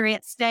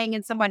experience, staying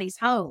in somebody's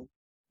home,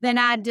 than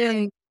I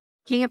do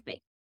camping.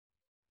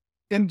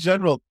 In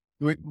general,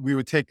 we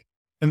would take,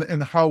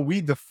 and how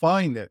we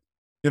define it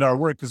in our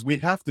work, because we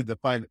have to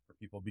define it for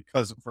people,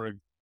 because for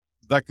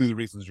exactly the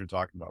reasons you're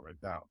talking about right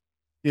now,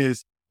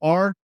 is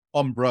our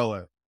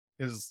umbrella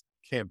is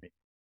camping.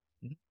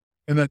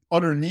 And then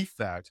underneath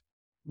that,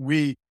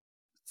 we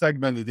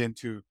segmented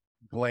into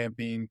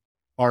glamping,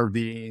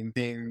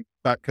 RVing,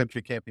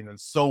 backcountry camping, and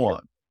so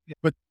on.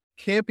 But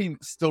camping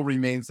still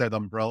remains that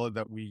umbrella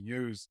that we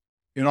use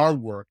in our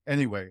work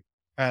anyway,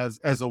 as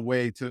a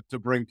way to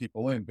bring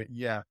people in. But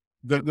yeah,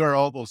 there are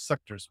all those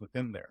sectors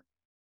within there.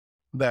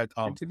 That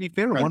to be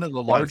fair, one of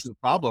the larger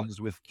problems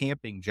with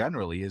camping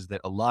generally is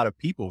that a lot of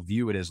people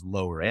view it as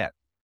lower end.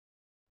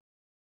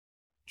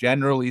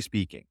 Generally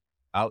speaking,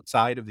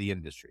 outside of the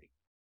industry.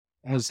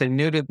 I would say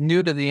new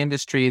to the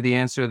industry, the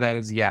answer to that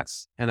is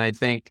yes. And I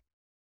think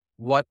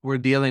what we're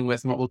dealing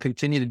with and what we'll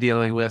continue to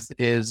dealing with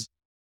is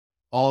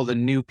all the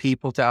new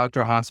people to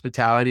outdoor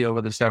hospitality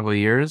over the several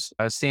years.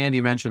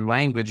 Sandy mentioned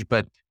language,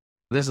 but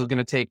this is going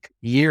to take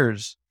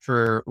years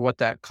for what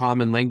that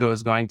common lingo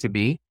is going to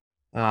be,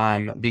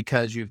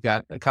 because you've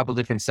got a couple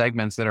different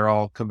segments that are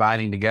all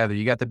combining together.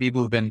 You got the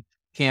people who've been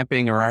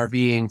camping or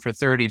RVing for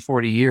 30,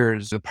 40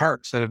 years, the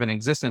parks that have been in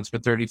existence for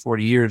 30,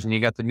 40 years, and you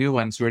got the new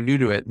ones who are new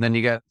to it. And then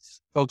you got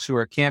folks who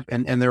are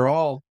and they're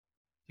all,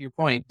 to your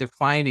point,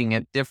 defining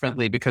it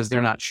differently because they're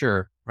not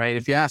sure, right?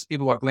 If you ask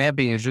people what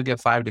glamping is, you'll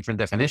get 5 different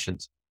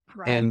definitions.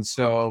 Right. And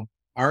so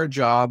our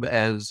job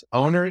as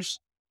owners,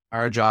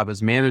 our job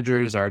as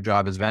managers, our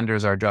job as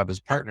vendors, our job as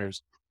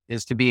partners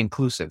is to be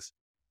inclusive,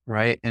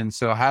 right? And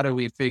so how do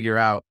we figure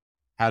out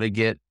how to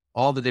get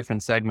all the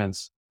different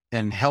segments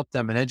and help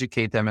them and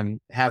educate them and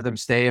have them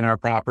stay in our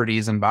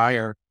properties and buy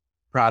our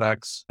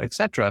products, et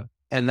cetera.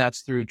 And that's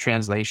through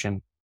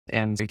translation.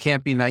 And we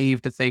can't be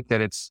naive to think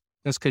that it's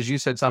just because you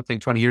said something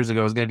 20 years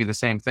ago is going to be the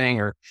same thing,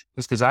 or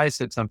just because I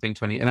said something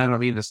 20, and I don't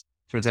mean this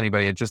towards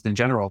anybody, just in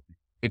general,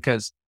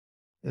 because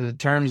the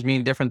terms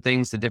mean different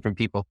things to different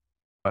people,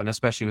 and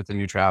especially with the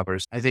new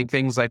travelers. I think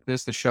things like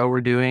this, the show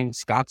we're doing,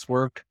 Scott's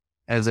work,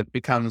 as it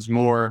becomes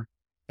more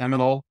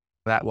seminal,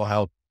 that will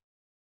help.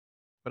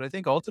 But I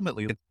think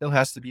ultimately it still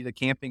has to be the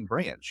camping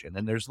branch. And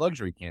then there's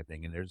luxury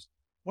camping and there's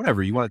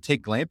whatever. You want to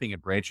take glamping and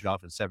branch it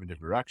off in 7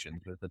 different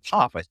directions. But at the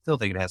top, I still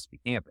think it has to be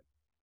camping.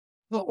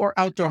 Well, or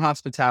outdoor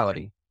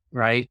hospitality,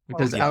 right?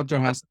 Because outdoor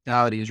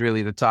hospitality is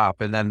really the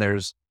top. And then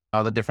there's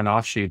all the different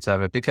offshoots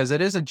of it, because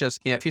it isn't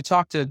just camp. If you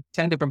talk to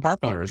 10 different park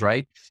owners,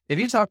 right? If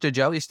you talk to a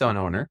Jellystone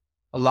owner,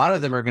 a lot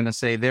of them are going to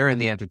say they're in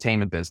the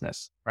entertainment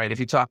business, right? If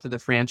you talk to the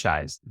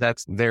franchise,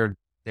 that's their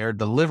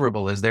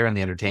deliverable is they're in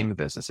the entertainment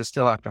business. It's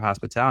still outdoor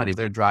hospitality.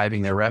 They're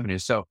driving their revenue.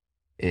 So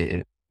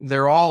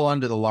they're all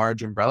under the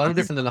large umbrella. No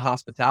different than the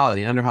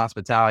hospitality. Under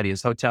hospitality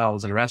is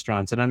hotels and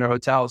restaurants, and under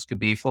hotels could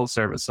be full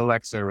service,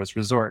 select service,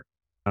 resort.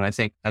 And I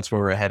think that's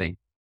where we're heading.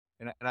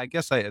 And I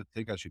guess I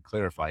think I should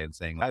clarify in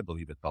saying I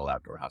believe it's all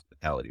outdoor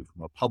hospitality.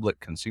 From a public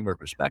consumer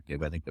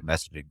perspective, I think the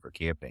messaging for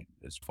camping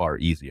is far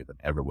easier than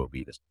ever will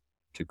be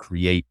to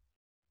create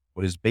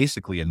what is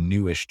basically a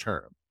newish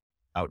term,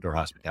 outdoor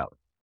hospitality.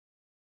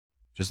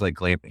 Just like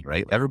glamping,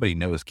 right? Everybody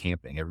knows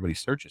camping. Everybody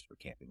searches for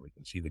camping. We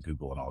can see the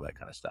Google and all that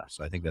kind of stuff.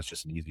 So I think that's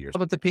just an easier.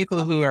 But the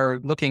people who are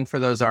looking for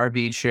those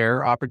RV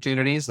share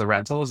opportunities, the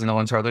rentals, and the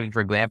ones who are looking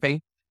for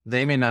glamping,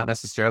 they may not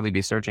necessarily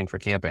be searching for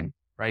camping,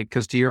 right?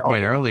 Because to your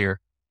point earlier,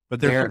 but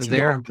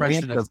their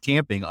impression of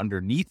camping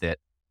underneath it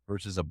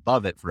versus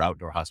above it for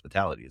outdoor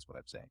hospitality is what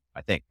I'm saying.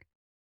 I think.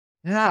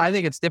 Yeah, I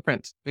think it's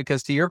different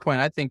because to your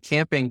point, I think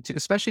camping,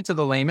 especially to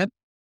the layman,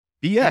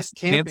 BS.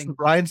 Camping,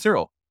 Brian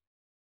Searl.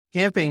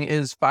 Camping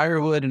is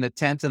firewood in a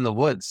tent in the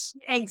woods.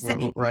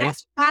 Exactly. Right.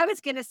 I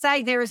was going to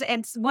say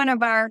and one of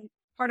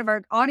part of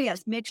our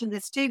audience mentioned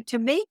this too. To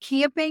me,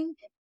 camping,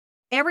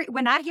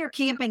 when I hear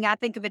camping, I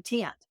think of a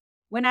tent.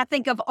 When I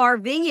think of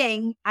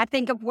RVing, I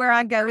think of where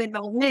I go in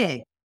the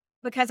woods.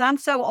 Because I'm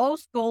so old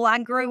school, I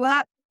grew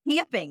up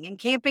camping, and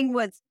camping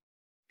was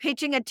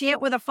pitching a tent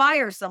with a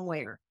fire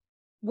somewhere.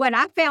 What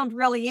I found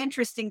really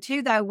interesting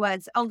too, though,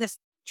 was on this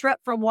trip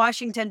from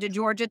Washington to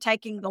Georgia,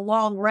 taking the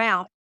long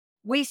route,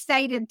 we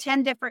stayed in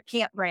 10 different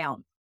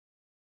campgrounds.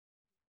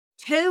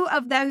 2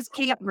 of those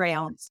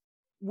campgrounds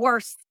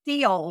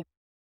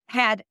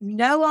had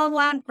no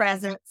online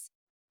presence,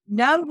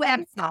 no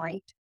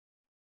website.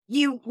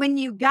 When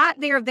you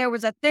got there, there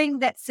was a thing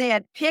that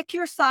said, pick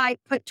your site,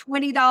 put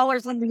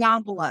 $20 in the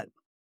envelope.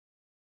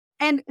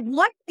 And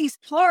one of these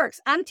parks,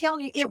 I'm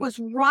telling you, it was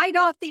right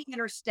off the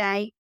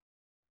interstate.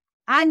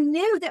 I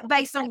knew that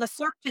based on the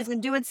searches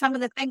and doing some of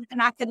the things that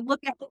I could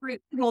look at the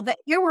Google, that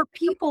there were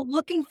people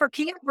looking for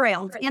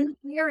campgrounds in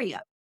the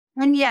area.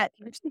 And yet,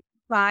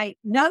 by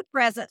no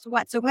presence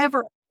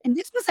whatsoever. And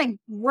this was a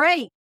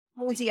great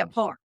cozy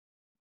park.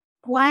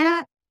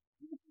 Quiet,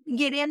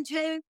 get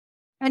into.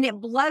 And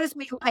it blows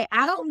me away.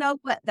 I don't know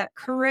what the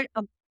current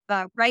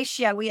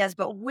ratio is,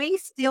 but we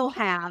still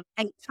have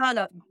a ton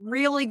of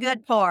really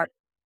good parks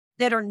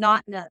that are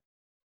not known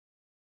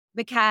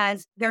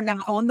because they're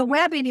not on the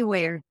web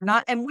anywhere.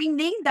 And we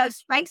need those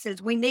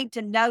spaces. We need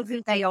to know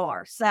who they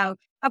are. So,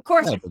 of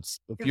course,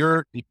 if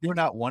you're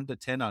not 1 to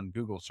 10 on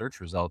Google search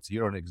results,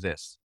 you don't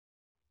exist.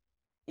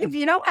 If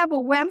you don't have a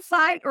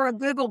website or a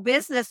Google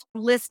business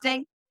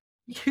listing,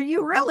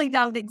 you really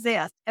don't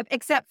exist,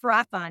 except for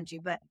I find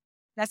you, but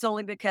that's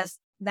only because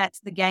that's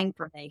the game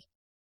for me.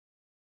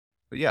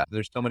 But yeah,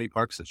 there's so many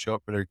parks that show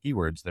up for their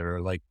keywords that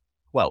are like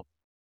 12.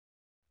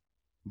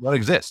 You don't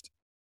exist.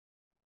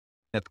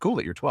 That's cool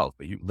that you're 12,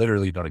 but you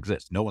literally don't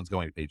exist. No one's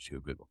going to page 2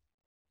 of Google.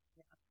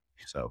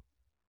 So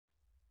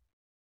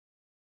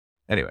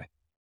anyway,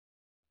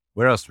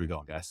 where else are we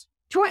going, guys?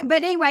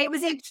 But anyway, it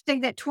was interesting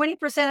that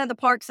 20% of the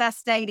parks I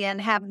stayed in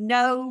have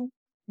no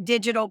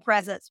digital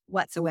presence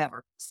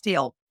whatsoever.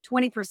 Still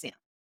 20%.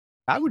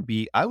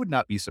 I would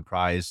not be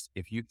surprised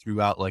if you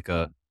threw out like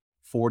a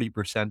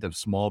 40% of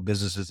small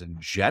businesses in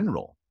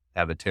general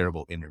have a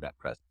terrible internet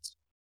presence.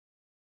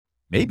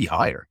 Maybe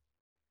higher.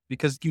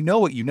 Because you know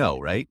what you know,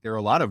 right? There are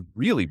a lot of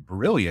really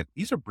brilliant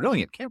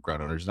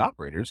campground owners and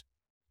operators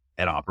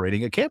at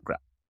operating a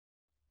campground.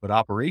 But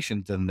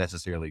operations doesn't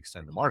necessarily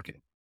extend to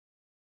marketing.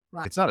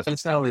 Right. It's not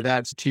only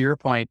that, to your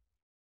point,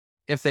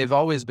 if they've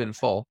always been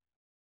full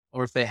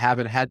or if they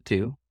haven't had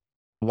to,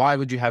 why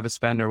would you have a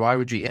spend or why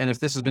would you? And if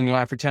this has been going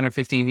on for 10 or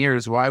 15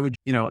 years, why would,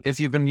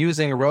 if you've been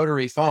using a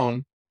rotary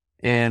phone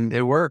and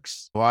it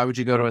works, why would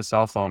you go to a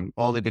cell phone?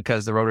 Only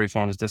because the rotary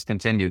phone is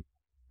discontinued,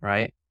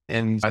 right?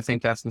 And I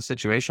think that's the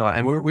situation.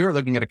 And we were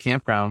looking at a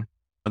campground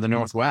in the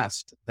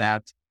Northwest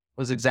that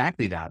was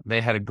exactly that. They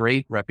had a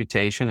great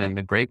reputation and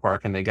a great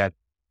park, and they got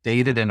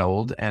dated and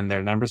old, and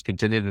their numbers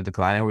continued to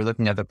decline. And we're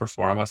looking at the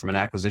performance from an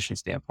acquisition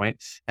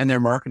standpoint, and their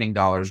marketing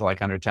dollars are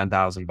like under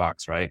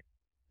 $10,000, right?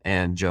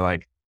 And you're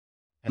like,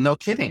 and no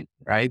kidding,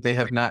 right? They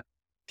have not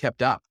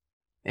kept up.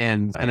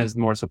 And as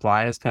more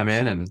supply has come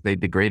in and they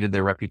degraded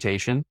their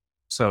reputation.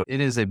 So it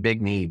is a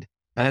big need.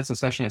 And that's the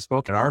session I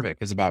spoke at Arvik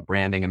is about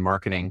branding and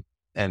marketing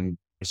and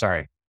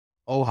pardon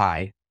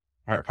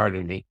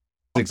me.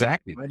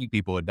 Exactly. Many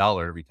people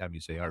 $1 every time you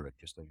say Arvik,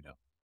 just so you know.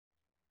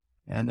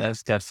 And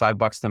that's got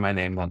 $5 to my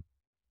name then.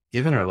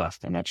 Given or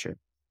left, I'm not sure.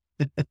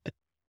 But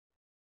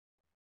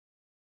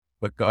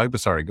I'm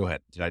sorry, go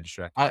ahead. Did I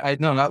distract you?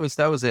 No, that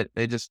was it.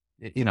 They just,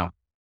 Did you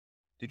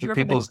ever make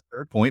people's a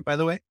third point, by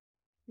the way?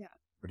 Yeah.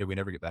 Or did we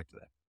never get back to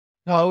that?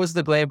 No, it was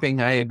the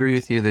glamping. I agree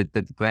with you that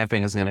the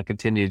glamping is going to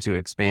continue to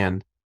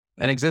expand.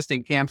 And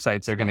existing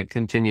campsites are going to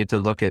continue to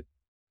look at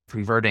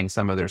reverting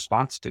some of their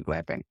spots to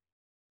glamping.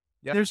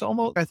 Yeah. There's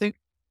almost, I think,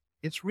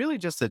 it's really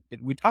just that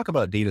we talk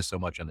about data so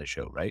much on the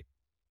show, right?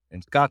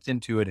 And Scott's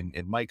into it,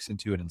 and Mike's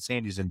into it, and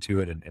Sandy's into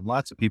it, and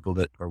lots of people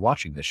that are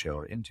watching this show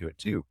are into it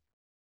too.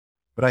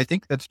 But I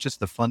think that's just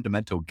the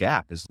fundamental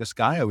gap. Is this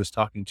guy I was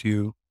talking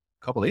to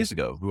a couple days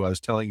ago, who I was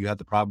telling you had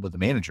the problem with the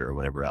manager or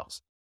whatever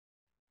else.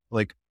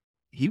 Like,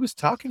 he was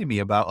talking to me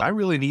about, I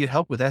really need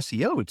help with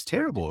SEO. It's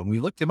terrible. And we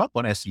looked him up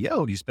on SEO,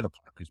 and he's been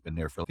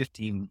there for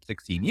 15,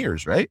 16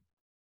 years, right?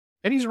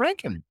 And he's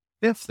ranking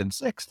 5th and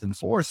 6th and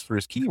 4th for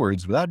his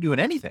keywords without doing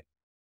anything.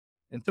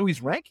 And so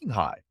he's ranking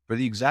high for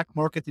the exact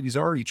market that he's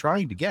already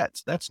trying to get.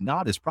 So that's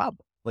not his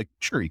problem. Like,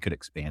 sure, he could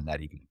expand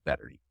that even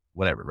better,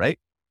 whatever, right?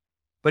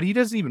 But he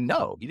doesn't even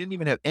know. He didn't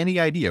even have any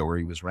idea where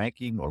he was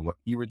ranking or what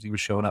keywords he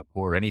was showing up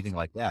for or anything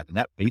like that. And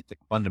that basic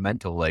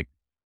fundamental, like,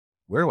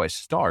 where do I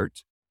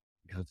start?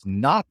 Because it's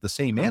not the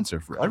same answer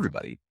for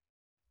everybody.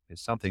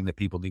 It's something that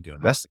people need to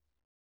investigate.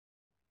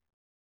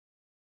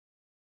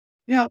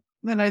 Yeah.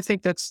 And I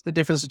think that's the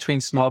difference between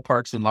small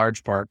parks and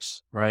large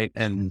parks, right?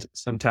 And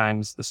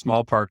sometimes the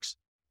small parks,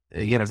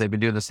 again, if they've been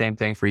doing the same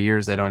thing for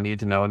years, they don't need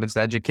to know. And it's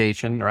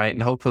education, right?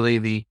 And hopefully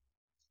the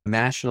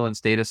national and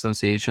state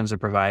associations are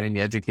providing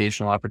the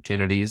educational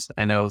opportunities.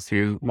 I know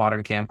through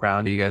Modern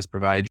Campground, you guys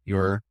provide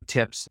your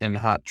tips and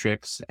hot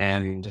tricks.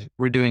 And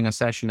we're doing a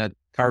session at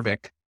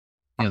Carvick,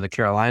 the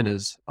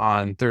Carolinas,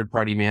 on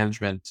third-party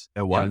management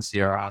and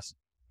CROs.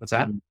 What's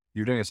that?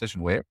 You're doing a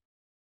session where?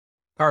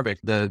 Carvick,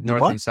 the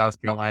North and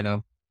South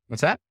Carolina.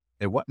 What's that?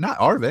 What? Not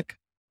Arvik.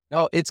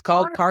 No, it's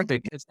called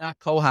Carvick. It's not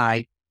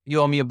Kohai. You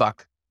owe me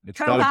 $1. It's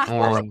not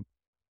Kohai.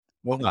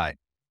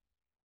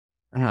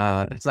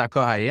 It's not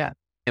Kohai yet.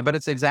 But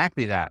it's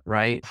exactly that,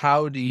 right?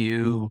 How do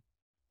you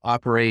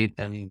operate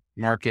and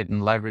market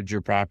and leverage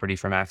your property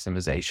for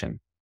maximization?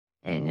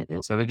 And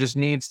so there just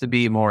needs to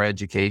be more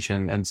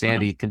education. And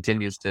Sandy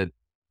continues to,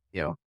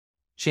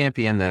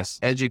 champion this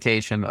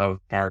education of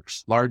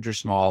parks, large or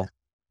small,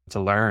 to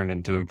learn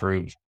and to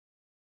improve.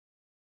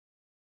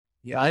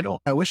 Yeah,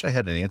 I wish I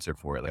had an answer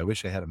for it. I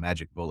wish I had a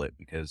magic bullet,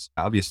 because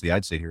obviously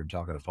I'd sit here and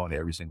talk on the phone to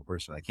every single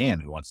person I can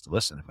who wants to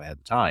listen if I had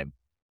the time.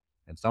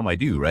 And some I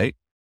do, right?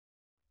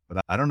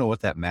 But I don't know what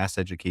that mass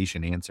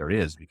education answer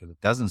is, because it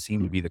doesn't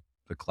seem to be the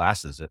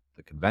classes at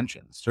the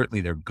conventions.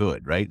 Certainly they're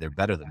good, right? They're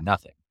better than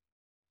nothing.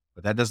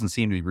 But that doesn't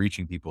seem to be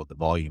reaching people at the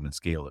volume and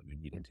scale that we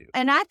need it to.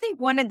 And I think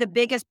one of the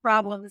biggest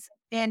problems,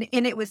 and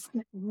it was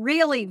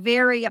really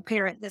very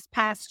apparent this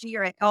past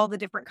year at all the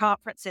different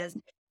conferences,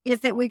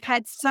 is that we've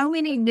had so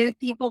many new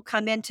people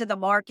come into the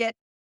market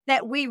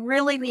that we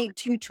really need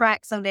 2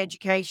 tracks on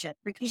education,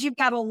 because you've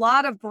got a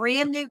lot of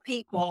brand new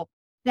people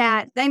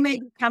that they may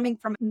be coming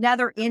from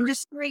another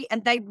industry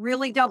and they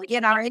really don't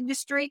get our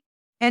industry.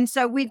 And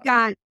so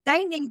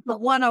they need the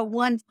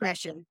 101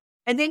 session.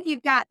 And then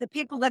you've got the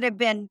people that have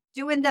been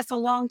doing this a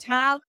long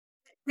time.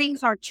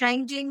 Things are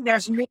changing.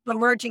 There's new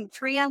emerging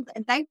trends,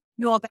 and they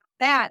know about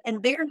that,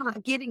 and they're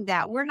not getting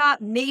that. We're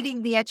not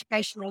meeting the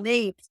educational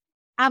needs.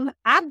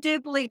 I do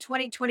believe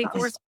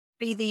 2024 is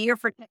be the year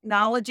for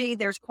technology.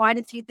 There's quite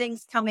a few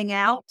things coming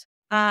out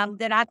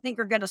that I think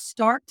are going to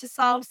start to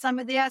solve some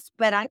of this,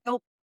 but I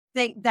don't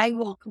think they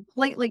will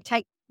completely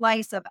take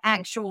place of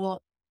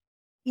actual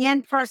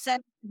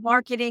in-person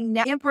marketing,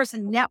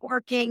 in-person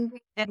networking,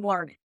 and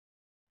learning.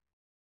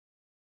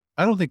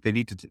 I don't think they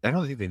need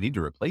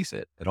to replace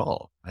it at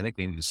all. I think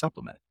they need to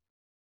supplement it.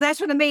 That's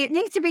what I mean. It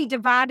needs to be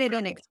divided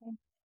and expanded.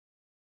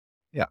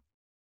 Yeah.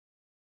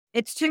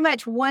 It's too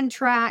much one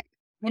track,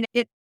 and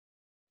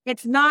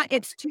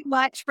it's too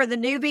much for the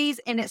newbies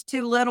and it's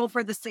too little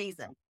for the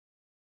season.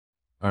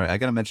 All right. I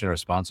got to mention our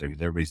sponsor,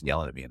 because everybody's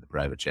yelling at me in the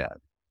private chat.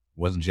 It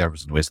wasn't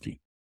Jefferson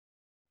Whiskey.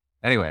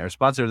 Anyway, our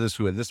sponsor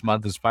this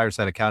month is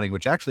Fireside Accounting,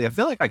 which actually I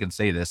feel like I can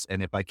say this.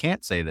 And if I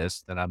can't say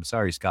this, then I'm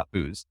sorry, Scott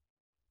Booz.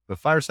 But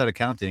Fireside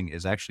Accounting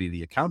is actually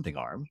the accounting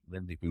arm.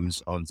 Lindsay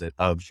Booz owns it,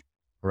 of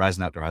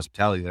Horizon Outdoor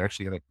Hospitality. They're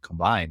actually going to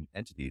combine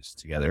entities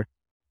together.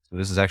 So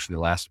this is actually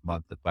the last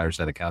month that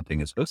Fireside Accounting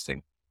is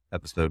hosting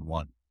episode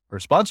 1, or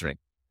sponsoring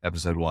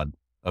episode 1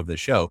 of the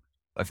show.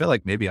 I feel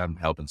like maybe I'm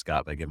helping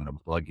Scott by giving him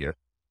a plug here.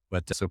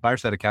 But so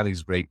Fireside Accounting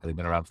is great. They've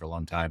been around for a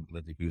long time.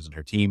 Lindsay Booz and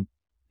her team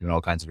doing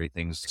all kinds of great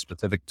things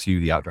specific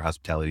to the outdoor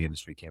hospitality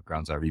industry,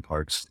 campgrounds, RV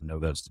parks,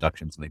 no-goes,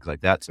 deductions, and things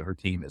like that. So her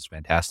team is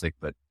fantastic,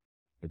 but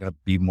they're going to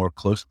be more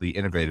closely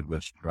integrated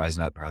with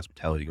Horizon Outdoor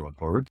Hospitality going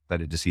forward.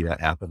 Excited to see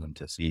that happen and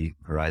to see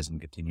Horizon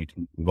continue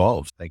to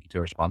evolve. Thank you to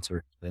our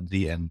sponsor,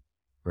 Lindsay, and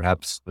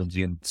perhaps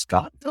Lindsay and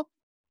Scott.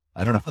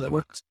 I don't know how that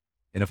works.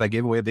 And if I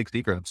gave away a big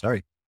secret, I'm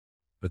sorry,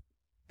 but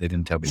they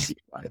didn't tell me.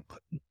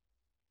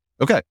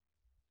 Okay.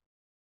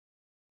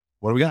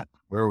 What do we got?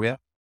 Where are we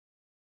at?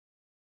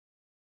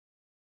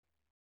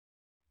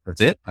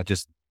 That's it.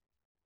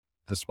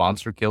 The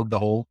sponsor killed the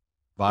whole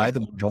vibe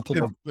and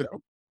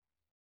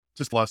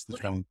just lost the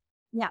tone.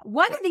 Yeah.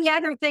 One of the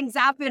other things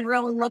I've been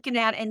really looking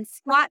at, and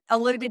Scott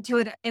alluded to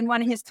it in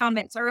one of his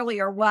comments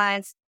earlier,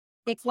 was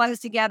it flows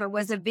together,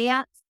 was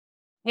events.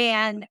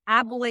 And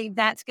I believe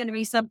that's going to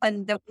be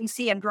something that we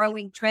see a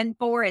growing trend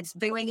for. It's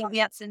doing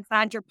events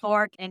inside your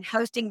park and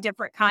hosting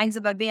different kinds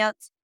of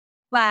events.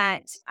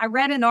 But I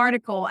read an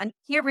article, and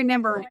I can't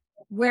remember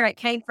where it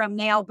came from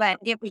now, but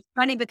it was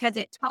funny because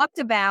it talked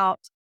about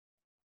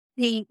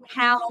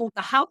how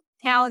the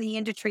hospitality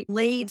industry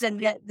leads and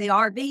the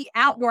RV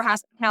outdoor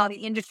hospitality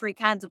industry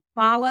kinds of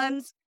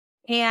follows.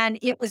 And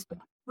it was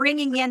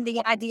bringing in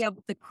the idea of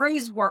the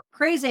cruise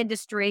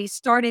industry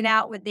started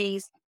out with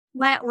these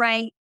flat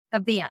rate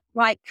events,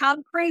 like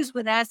come cruise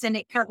with us, and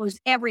it covers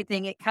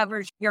everything. It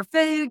covers your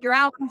food, your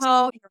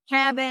alcohol, your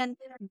cabin,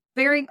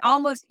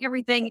 almost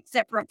everything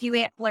except for a few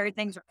ancillary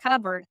things are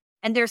covered.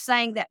 And they're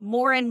saying that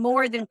more and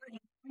more than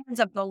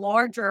of the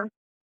larger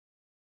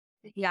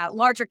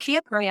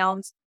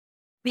campgrounds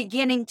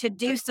beginning to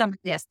do some of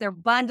this. They're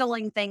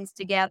bundling things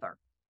together.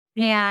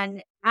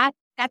 And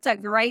that's a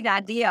great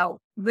idea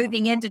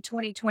moving into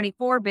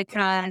 2024,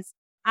 because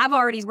I've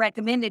already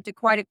recommended to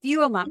quite a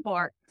few of my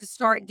parks to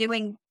start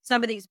doing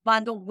some of these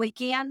bundled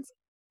weekends.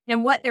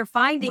 And what they're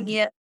finding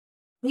is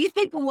these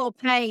people will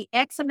pay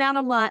X amount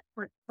a month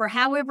for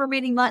however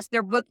many months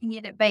they're booking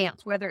in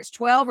advance, whether it's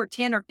 12 or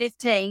 10 or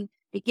 15,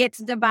 it gets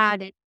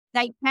divided.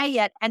 They pay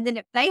it. And then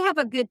if they have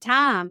a good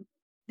time,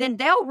 then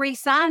they'll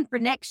re-sign for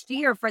next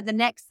year for the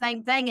next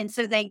same thing. And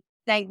so they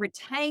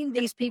retain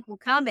these people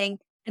coming,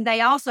 and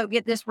they also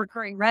get this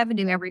recurring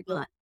revenue every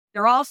month.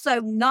 They're also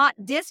not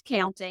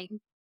discounting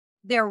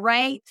their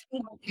rate,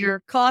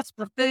 your cost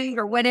for food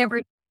or whatever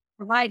it's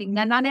providing.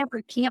 Now, not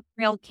every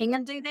campground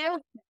can do that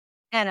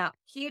at a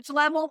huge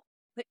level,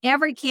 but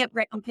every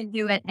campground can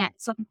do it at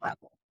some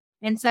level.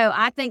 And so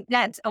I think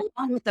that's,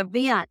 along with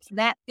events,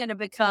 that's going to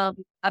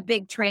become a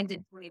big trend in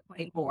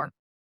 2024.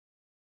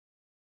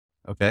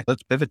 Okay,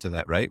 let's pivot to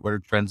that, right? What are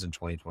trends in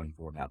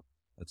 2024 now?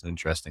 That's an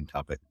interesting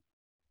topic.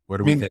 Where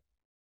do we fit?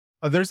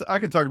 I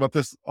could talk about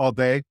this all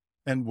day,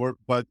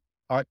 but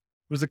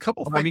there's a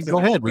couple things. Go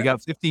ahead. We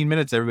got 15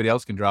 minutes. Everybody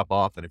else can drop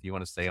off, and if you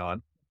want to stay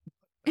on.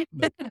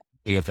 But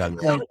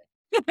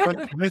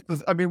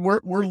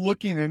we're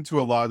looking into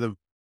a lot of,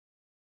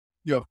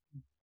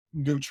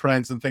 new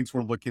trends and things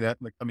we're looking at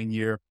in the coming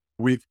year.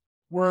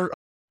 We're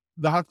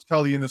the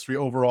hospitality industry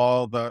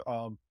overall, the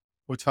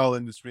hotel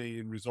industry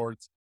and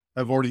resorts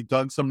have already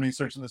done some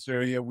research in this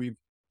area. We've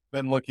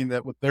been looking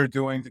at what they're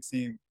doing to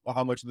see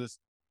how much of this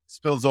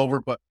spills over.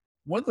 But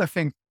one of the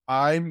things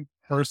I'm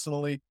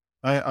personally,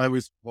 I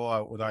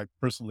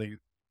personally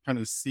kind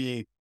of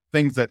see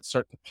things that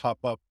start to pop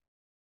up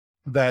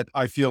that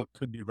I feel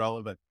could be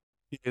relevant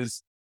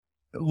is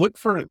look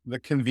for the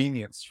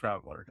convenience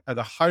traveler at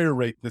a higher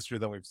rate this year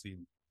than we've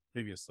seen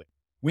previously.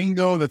 We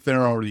know that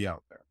they're already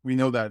out there. We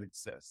know that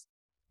exists.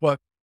 But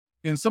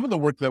in some of the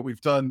work that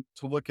we've done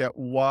to look at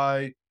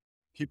why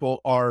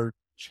people are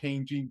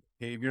changing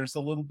behaviors a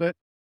little bit,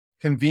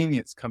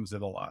 convenience comes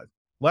in a lot.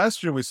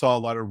 Last year, we saw a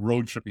lot of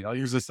road tripping. I'll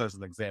use this as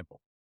an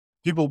example.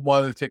 People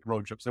wanted to take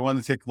road trips. They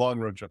wanted to take long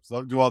road trips.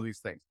 They'll do all these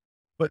things.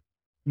 But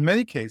in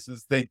many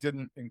cases, they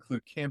didn't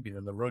include camping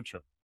in the road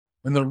trip.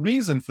 And the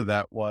reason for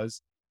that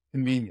was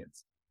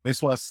convenience. They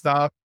just want to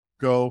stop,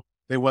 go.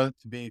 They want it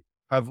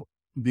to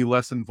be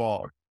less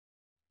involved.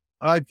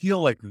 I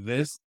feel like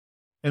this,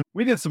 and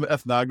we did some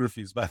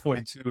ethnographies, by the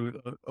way,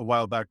 too, a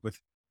while back with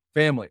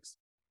families.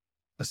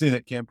 I seen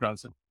at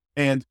campgrounds,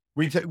 and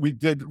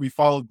we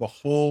followed the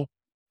whole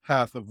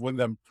path of when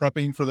them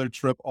prepping for their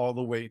trip all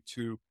the way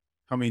to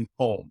coming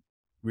home.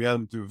 We had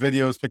them do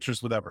videos,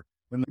 pictures, whatever.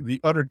 And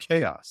the utter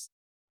chaos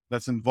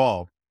that's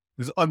involved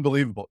is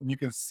unbelievable. And you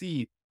can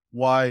see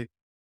why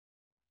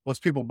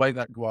most people might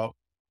not go out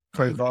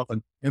quite as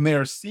often. And they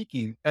are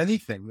seeking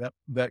anything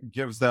that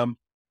gives them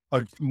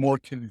a more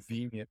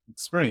convenient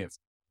experience.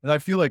 And I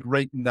feel like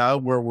right now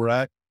where we're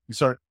at, we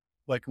start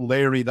like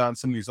layering on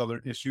some of these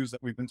other issues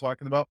that we've been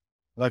talking about.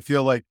 And I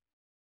feel like,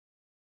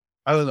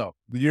 I don't know,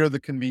 the year of the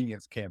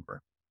convenience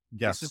camper.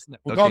 Yes.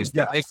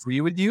 I agree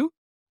with you.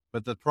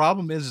 But the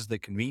problem is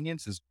that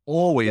convenience has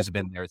always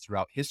been there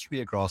throughout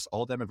history across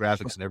all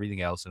demographics and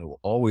everything else. And it will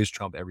always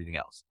trump everything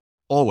else.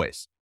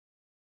 Always.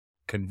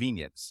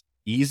 Convenience,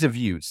 ease of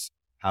use.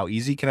 How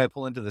easy can I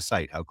pull into the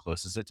site? How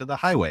close is it to the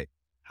highway?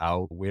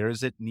 Where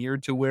is it near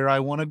to where I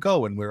want to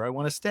go and where I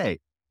want to stay?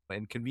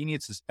 And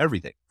convenience is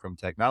everything from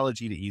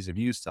technology to ease of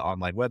use to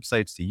online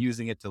websites to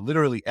using it to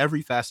literally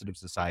every facet of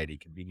society.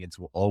 Convenience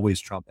will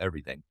always trump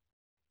everything,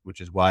 which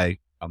is why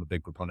I'm a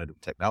big proponent of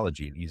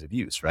technology and ease of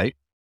use, right?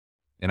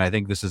 And I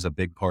think this is a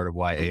big part of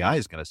why AI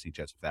is going to see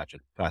just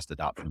fast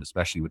adoption,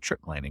 especially with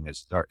trip planning,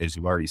 as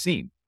you've already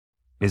seen,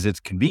 is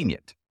it's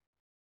convenient.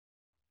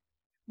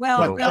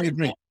 Well, I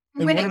agree.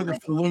 And what are the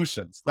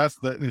solutions? That's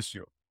the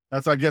issue.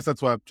 I guess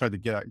that's what I'm trying to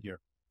get at here,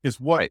 is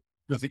what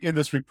does the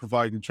industry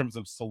provide in terms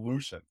of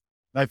solution?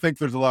 And I think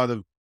there's a lot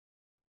of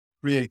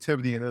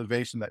creativity and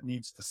innovation that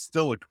needs to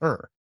still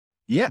occur.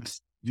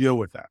 Yes. Deal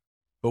with that.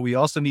 But we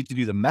also need to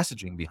do the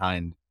messaging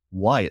behind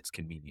why it's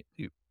convenient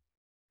too.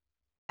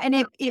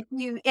 And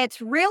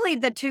it's really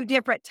the two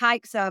different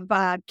types of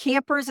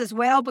campers as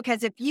well,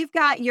 because if you've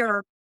got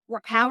your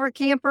power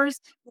campers,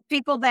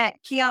 people that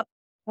camp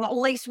at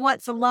least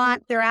once a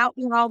month, they're out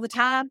there all the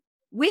time.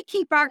 We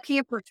keep our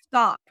campers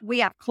stocked. We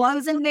have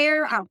clothes in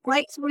there, our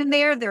plates are in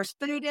there, there's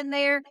food in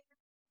there.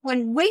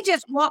 When we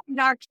just walk in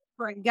our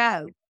camper and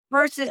go,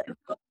 versus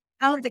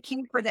the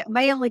camper that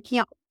may only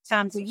camp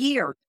times a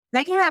year,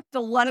 They have to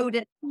load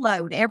and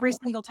load every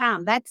single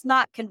time. That's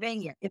not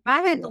convenient. If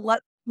I had to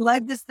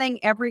load this thing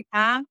every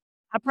time,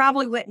 I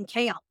probably wouldn't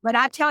camp. But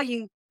I tell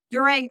you,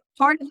 during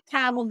part of the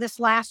time on this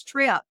last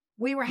trip,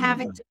 we were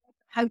having to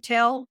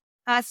hotel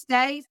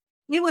stays.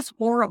 It was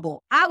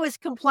horrible. I was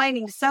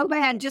complaining so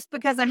bad just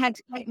because I had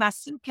to take my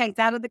suitcase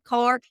out of the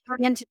car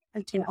into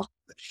the hotel.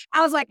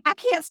 I was like, I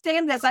can't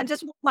stand this. I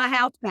just want my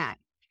house back.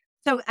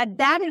 So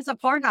that is a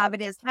part of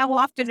it, is how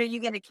often are you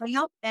going to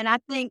camp? And I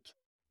think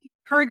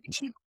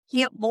encourage you to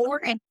camp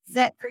more and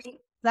set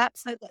up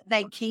so that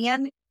they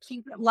can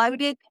keep it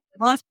loaded.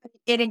 Plus,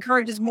 it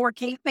encourages more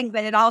camping,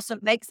 but it also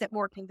makes it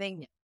more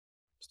convenient.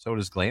 So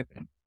does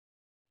glamping.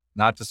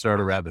 Not to start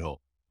a rabbit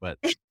hole, but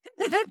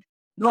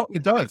no,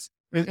 it does.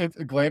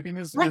 Glamping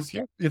is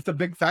it's a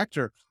big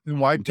factor in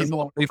why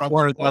people pay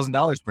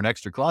 $400,000 for an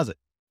extra closet.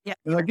 Yeah,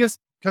 and I guess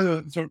kind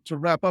of to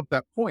wrap up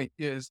that point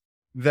is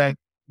that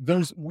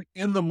there's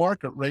in the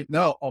market right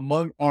now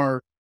among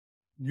our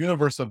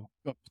universe of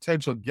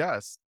potential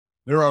guests,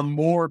 there are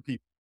more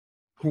people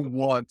who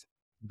want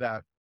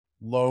that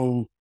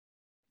low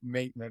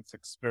maintenance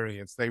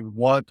experience. They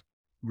want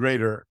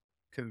greater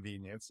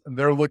convenience, and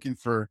they're looking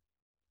for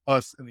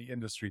us in the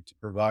industry to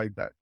provide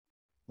that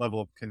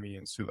level of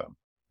convenience to them.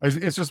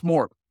 It's just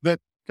more that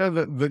kind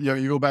of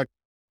you go back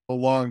a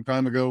long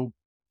time ago,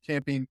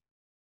 camping,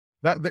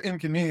 that the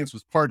inconvenience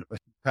was part of it.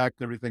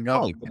 Packed everything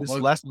up. It's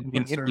less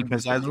convenient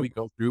because as we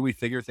go through, we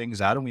figure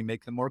things out and we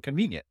make them more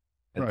convenient.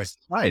 And in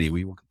society,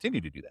 we will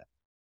continue to do that.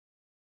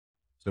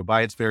 So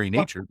by its very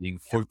nature, being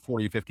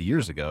 40, 50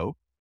 years ago,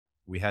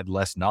 we had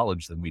less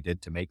knowledge than we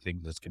did to make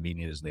things as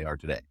convenient as they are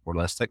today, or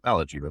less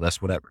technology, or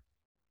less whatever.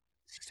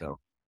 So,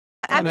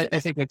 and I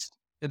think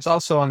it's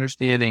also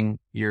understanding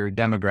your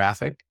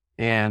demographic.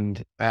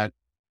 And at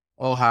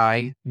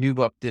Ojai,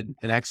 Newbook did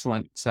an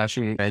excellent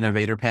session,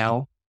 innovator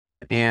panel,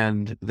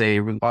 and they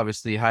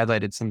obviously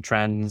highlighted some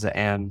trends.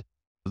 And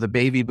the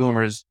baby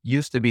boomers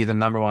used to be the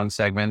number one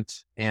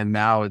segment, and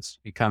now it's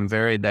become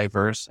very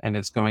diverse, and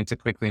it's going to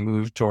quickly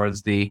move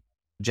towards the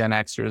Gen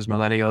Xers,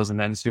 millennials, and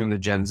then soon the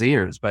Gen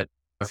Zers. But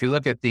if you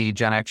look at the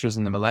Gen Xers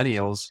and the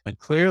millennials, and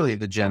clearly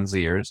the Gen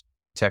Zers,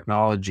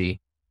 technology,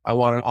 I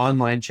want an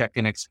online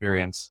check-in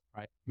experience,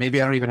 right?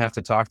 Maybe I don't even have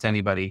to talk to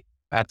anybody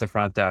at the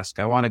front desk.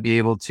 I want to be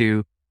able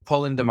to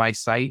pull into my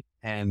site,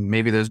 and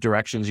maybe there's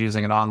directions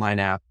using an online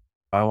app.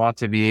 I want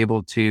to be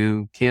able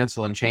to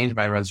cancel and change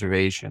my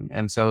reservation.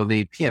 And so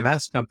the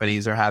PMS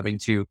companies are having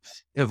to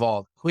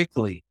evolve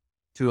quickly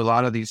to a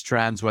lot of these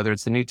trends, whether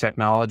it's the new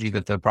technology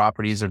that the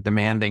properties are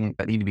demanding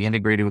that need to be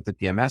integrated with the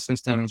PMS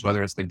systems,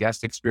 whether it's the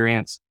guest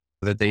experience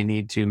that they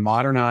need to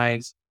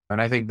modernize.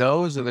 And I think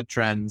those are the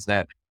trends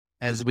that,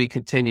 as we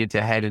continue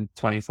to head into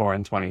 24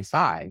 and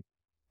 25,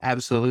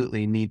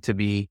 absolutely need to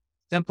be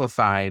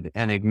simplified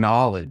and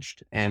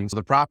acknowledged. And so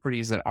the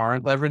properties that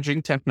aren't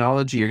leveraging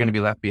technology are going to be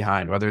left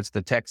behind, whether it's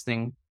the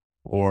texting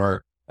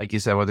or, like you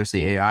said, whether it's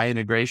the AI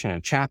integration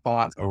and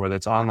chatbot, or whether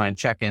it's online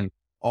check-in,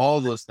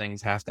 all those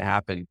things have to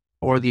happen.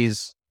 Or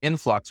these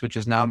influx, which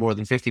is now more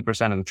than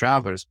 50% of the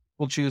travelers,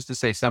 will choose to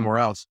stay somewhere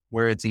else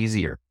where it's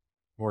easier,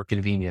 more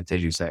convenient,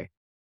 as you say.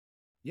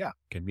 Yeah,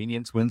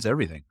 convenience wins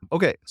everything.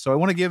 Okay, so I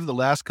want to give the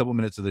last couple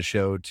minutes of the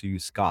show to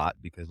Scott,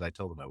 because I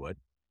told him I would,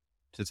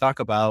 to talk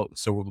about,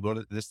 so we'll go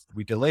to this,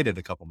 we delayed it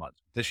a couple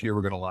months. This year,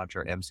 we're going to launch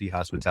our MC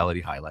Hospitality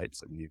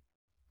highlights that we've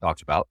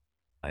talked about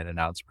and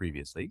announced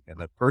previously. And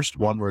the first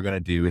one we're going to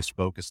do is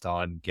focused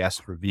on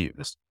guest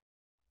reviews.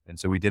 And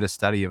so we did a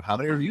study of how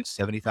many reviews?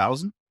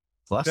 70,000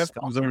 plus? Yep,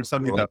 it was over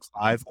 70,000.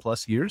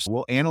 5+ years.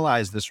 We'll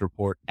analyze this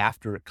report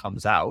after it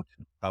comes out,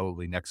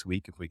 probably next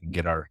week if we can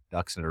get our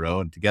ducks in a row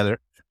and together.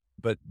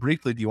 But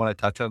briefly, do you want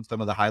to touch on some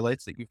of the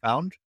highlights that you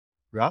found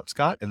throughout,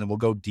 Scott? And then we'll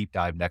go deep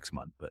dive next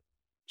month. But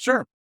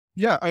sure.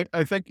 Yeah,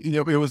 I think,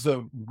 it was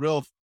a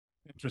real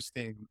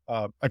interesting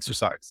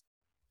exercise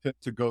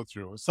to go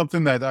through. It was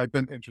something that I've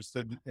been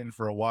interested in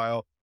for a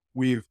while.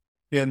 We've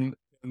in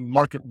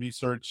market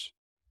research,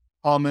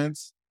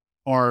 comments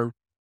are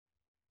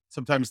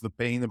sometimes the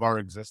bane of our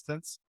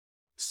existence.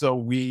 So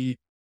we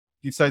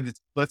decided,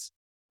 let's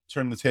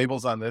turn the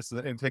tables on this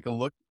and take a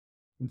look,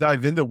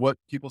 dive into what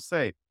people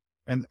say.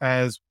 And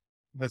as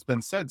has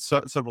been said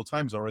several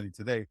times already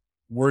today,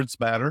 words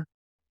matter.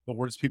 The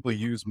words people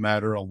use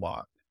matter a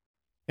lot.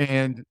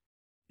 And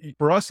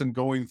for us, in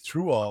going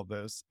through all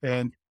this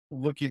and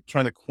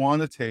trying to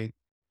quantify,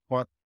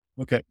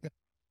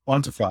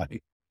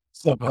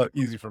 so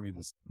easy for me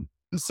to say.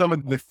 Some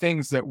of the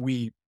things that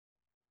we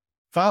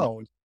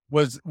found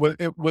was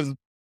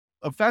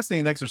a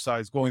fascinating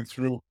exercise going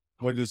through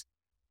what is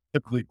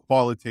typically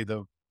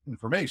qualitative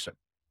information,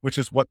 which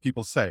is what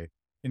people say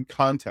in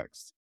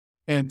context,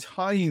 and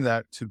tying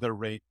that to the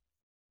rate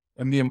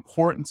and the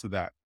importance of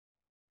that.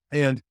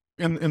 And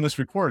in this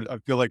report, I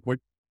feel like what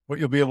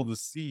you'll be able to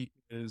see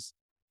is,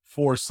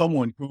 for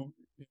someone who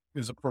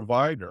is a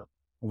provider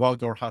of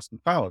outdoor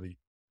hospitality,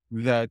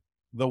 that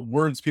the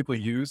words people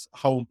use,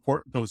 how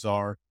important those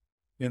are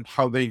in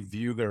how they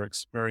view their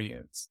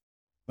experience.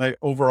 Like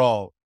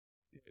overall,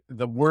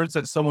 the words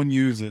that someone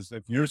uses,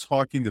 if you're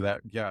talking to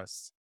that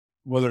guest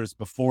whether it's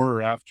before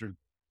or after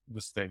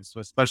the stay, so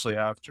especially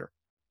after,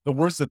 the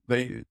words that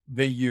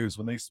they use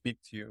when they speak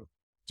to you,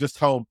 just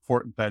how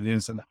important that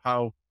is, and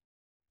how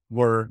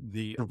were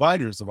the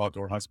providers of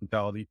outdoor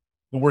hospitality,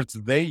 the words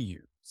they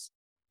use,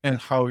 and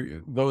how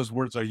those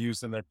words are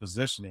used in their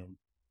positioning,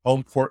 how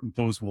important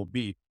those will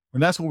be.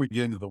 And that's when we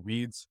get into the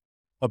weeds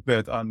a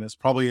bit on this,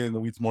 probably in the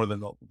weeds more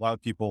than a lot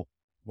of people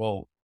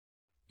will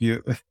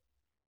feel.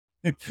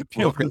 It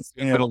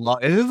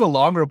is a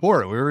long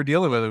report. We were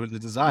dealing with it with the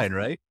design,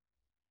 right?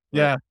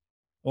 Yeah.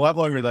 A lot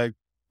longer than I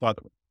thought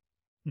it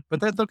would.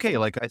 But that's okay.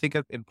 Like, I think,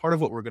 and part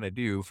of what we're going to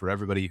do for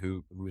everybody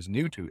who is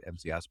new to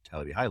MC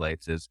Hospitality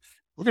Highlights is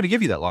we're going to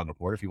give you that long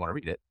report if you want to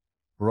read it.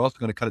 We're also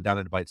going to cut it down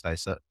into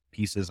bite-sized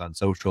pieces on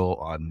social,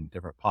 on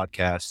different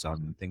podcasts,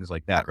 on things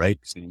like that, right?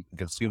 So you can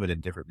consume it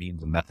in different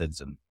means and methods,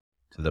 and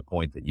to the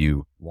point that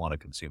you want to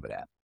consume it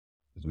at.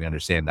 Because we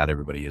understand not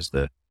everybody is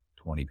the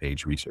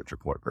 20-page research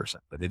report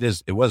person, but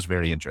it was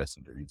very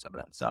interesting to read some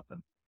of that stuff,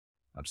 and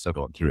I'm still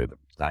going through it. The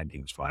design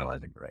team's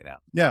finalizing it right now.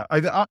 Yeah,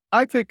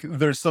 I think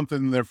there's something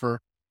in there for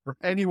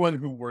anyone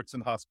who works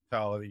in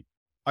hospitality.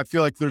 I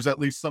feel like there's at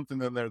least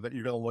something in there that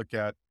you're going to look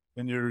at,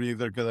 and you're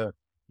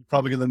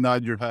probably going to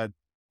nod your head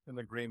in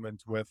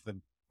agreement with,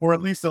 or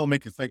at least it'll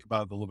make you think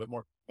about it a little bit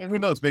more. And who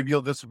knows, maybe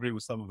you'll disagree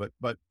with some of it,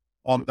 but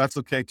that's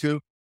okay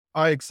too.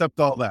 I accept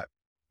all that.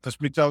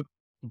 Just reach out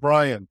to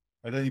Brian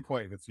at any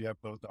point if you have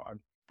those.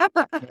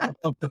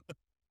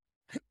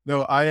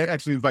 No, I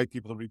actually invite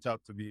people to reach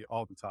out to me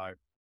all the time.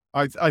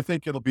 I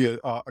think it'll be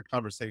a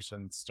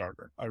conversation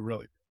starter. I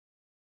really do.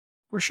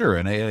 For sure.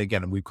 And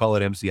again, we call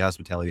it MC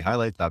Hospitality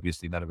Highlights.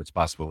 Obviously, none of it's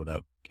possible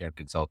without Camp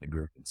Consulting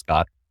Group and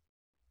Scott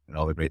and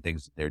all the great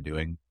things that they're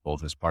doing,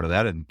 both as part of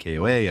that and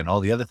KOA and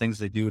all the other things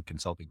they do with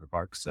consulting for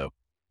parks. So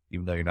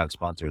even though you're not a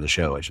sponsor of the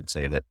show, I should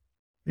say that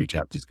reach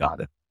out to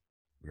Scott.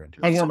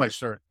 I wore my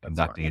shirt. I'm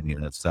not doing any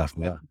of that stuff.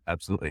 Yeah,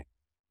 absolutely.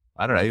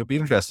 I don't know. It'll be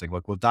interesting.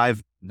 Look, we'll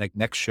dive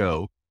next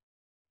show.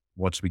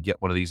 Once we get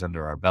one of these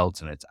under our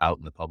belts and it's out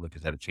and the public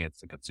has had a chance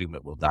to consume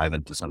it, we'll dive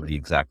into some of the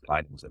exact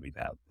findings that we've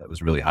had. That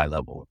was really high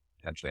level,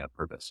 potentially on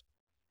purpose.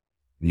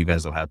 You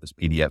guys will have this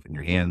PDF in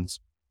your hands.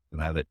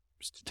 You'll have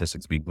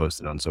statistics being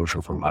posted on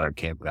social from Modern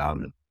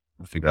Campground, and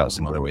we'll figure out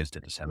some other ways to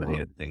disseminate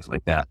it and things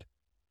like that.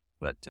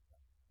 But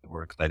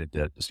we're excited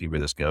to see where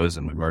this goes.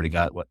 And we've already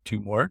got,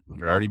 2 more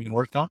that are already being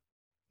worked on?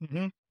 Mm-hmm.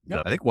 Yep.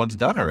 So I think one's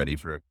done already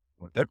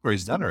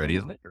February's done already,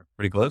 isn't it? We're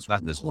pretty close. We're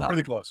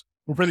pretty close.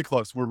 We're pretty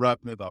close. We're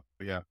wrapping it up.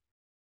 But yeah.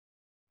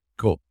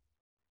 Cool.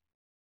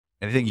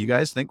 Anything you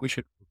guys think we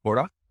should report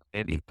on,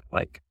 Andy,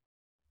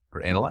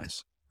 or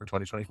analyze for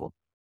 2024?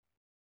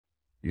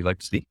 You'd like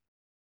to see?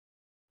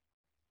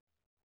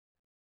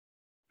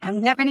 I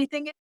don't have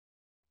anything.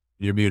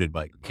 You're muted,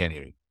 Mike. Can't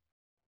hear you.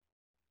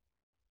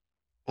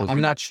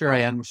 I'm not sure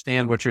I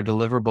understand what your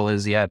deliverable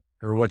is yet,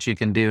 or what you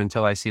can do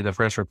until I see the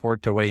fresh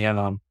report to weigh in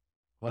on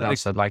what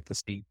else I'd like to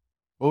see.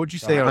 What would you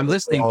say? I'm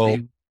listening to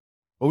you.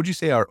 What would you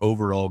say our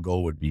overall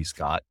goal would be,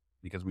 Scott?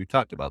 Because we've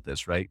talked about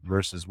this, right?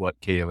 Versus what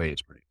KOA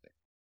is predicting.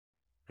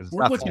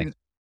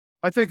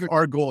 I think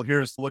our goal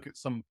here is to look at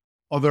some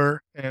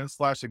other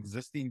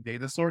 /existing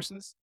data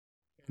sources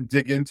and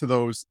dig into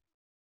those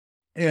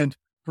and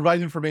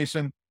provide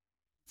information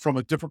from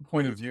a different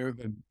point of view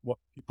than what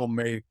people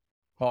may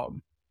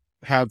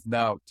have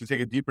now, to take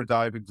a deeper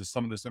dive into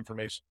some of this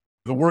information.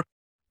 The work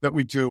that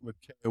we do with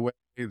KOA,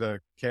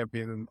 the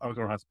Camping and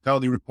Outdoor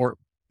Hospitality Report,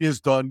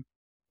 is done.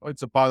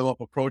 It's a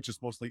bottom-up approach.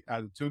 It's mostly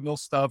attitudinal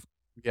stuff.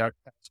 We ask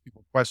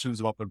people questions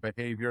about their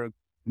behavior,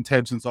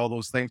 intentions, all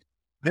those things.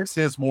 This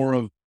is more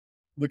of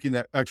looking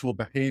at actual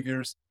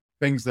behaviors,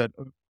 things that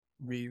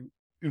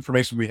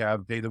information we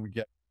have, data we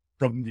get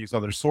from these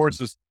other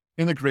sources,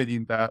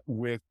 integrating that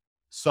with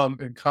some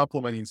and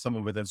complementing some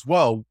of it as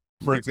well.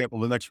 For example,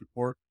 the next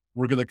report,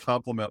 we're going to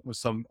complement with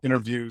some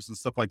interviews and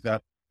stuff like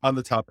that on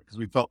the topic, because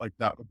we felt like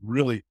that would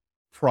really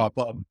prop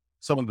up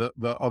some of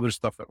the other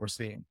stuff that we're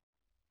seeing.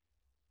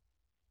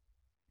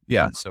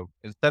 Yeah. So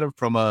instead of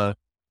from a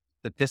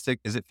statistic,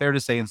 is it fair to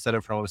say instead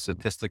of from a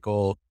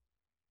statistical,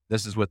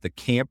 this is what the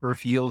camper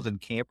feels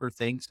and camper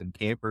thinks and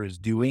camper is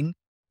doing,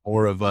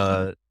 or of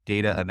a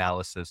data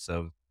analysis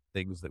of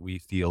things that we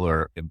feel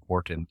are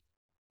important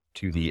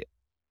to the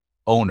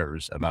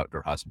owners of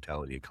outdoor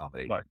hospitality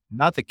accommodation? Right.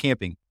 Not the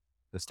camping,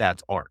 the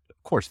stats aren't.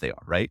 Of course they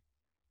are, right?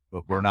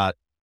 But we're not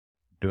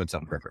doing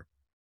something perfect.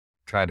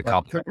 Trying to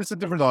complement. It's a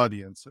different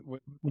audience.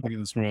 Looking at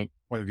this from a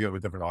point of view of a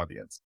different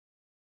audience.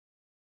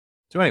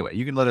 So anyway,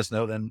 you can let us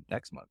know then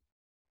next month.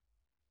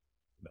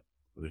 But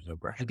there's no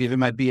pressure. I'll give you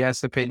my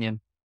BS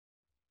opinion.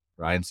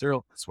 Brian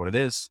Searl, that's what it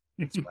is.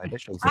 It's my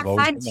initials.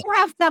 I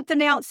have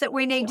something else that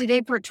we need to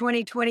do for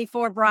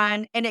 2024,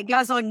 Brian, and it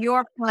goes on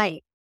your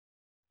plate.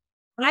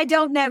 I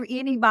don't know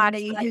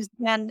anybody who's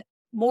done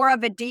more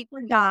of a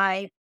deeper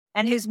dive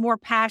and who's more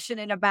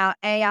passionate about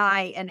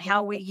AI and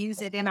how we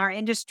use it in our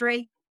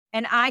industry.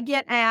 And I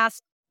get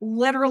asked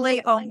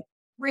literally on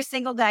every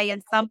single day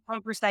in some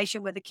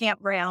conversation with a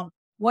campground,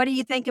 what do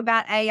you think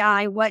about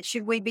AI? What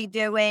should we be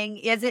doing?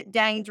 Is it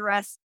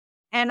dangerous?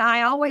 And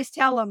I always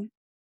tell them,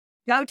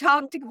 go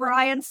talk to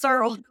Brian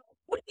Searl.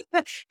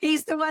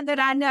 He's the one that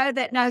I know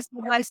that knows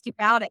the most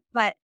about it.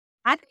 But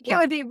I think it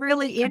would be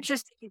really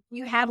interesting if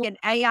you have an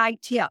AI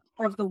tip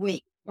of the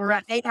week or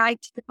an AI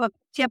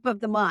tip of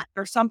the month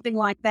or something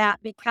like that,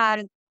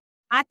 because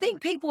I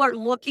think people are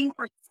looking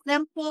for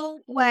simple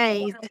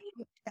ways to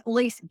at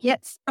least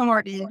get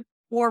started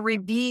or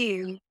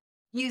review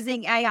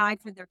using AI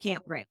for their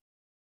campground.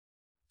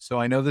 So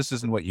I know this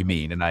isn't what you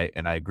mean, and I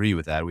agree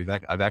with that.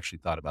 I've actually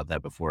thought about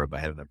that before if I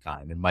had enough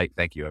time. And Mike,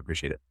 thank you. I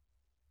appreciate it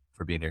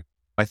for being here.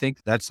 I think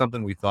that's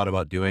something we thought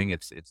about doing.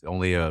 It's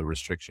only a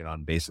restriction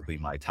on basically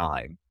my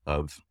time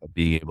of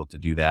being able to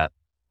do that.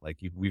 Like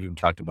we've even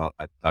talked about,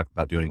 I talked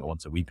about doing it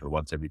once a week or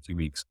once every 2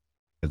 weeks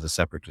as a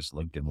separate, just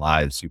LinkedIn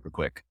Live super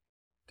quick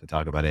to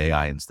talk about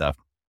AI and stuff.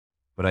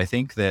 But I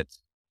think that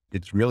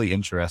it's really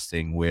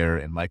interesting where,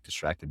 and Mike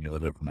distracted me a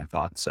little bit from my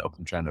thoughts. So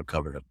I'm trying to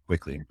cover it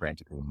quickly and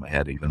frantically in my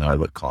head, even though I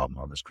look calm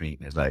on the screen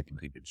as I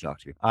completely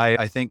distract you.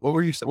 I think, what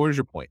was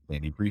your point,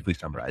 Sandy? Briefly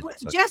summarize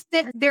it. Just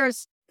that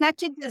there's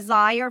such a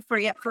desire for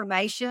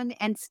information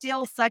and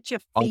still such a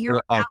fear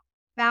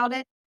about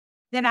it,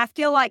 then I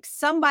feel like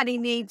somebody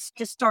needs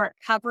to start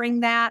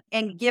covering that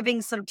and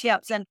giving some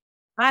tips. And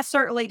I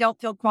certainly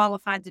don't feel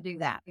qualified to do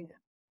that.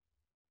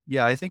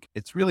 Yeah, I think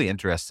it's really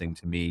interesting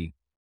to me,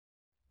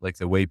 like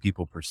the way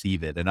people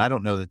perceive it. And I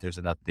don't know that there's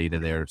enough data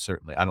there.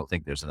 Certainly, I don't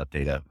think there's enough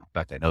data. In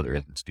fact, I know there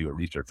isn't to do a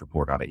research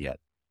report on it yet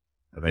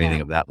of anything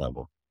of that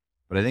level.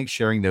 But I think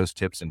sharing those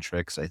tips and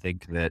tricks, I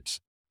think that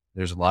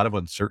there's a lot of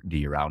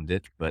uncertainty around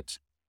it, but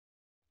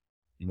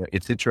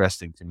it's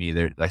interesting to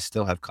me. I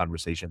still have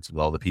conversations with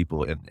all the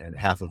people, and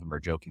half of them are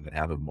joking and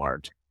half of them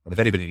aren't. But if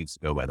anybody needs to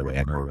go, by the way,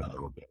 I know around a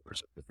little bit.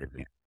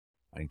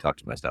 I can talk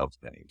to myself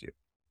if I need to.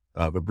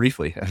 But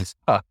briefly,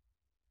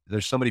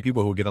 there's so many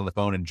people who get on the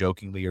phone and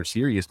jokingly or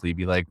seriously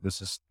be like,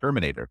 "This is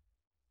Terminator.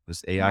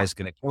 This AI is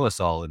going to kill us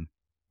all," and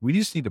we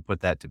just need to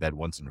put that to bed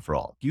once and for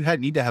all. You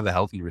need to have a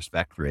healthy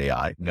respect for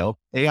AI. No,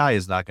 AI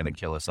is not going to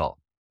kill us all.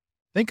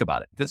 Think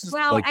about it. This is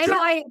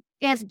AI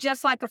is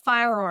just like a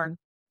firearm.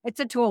 It's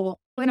a tool.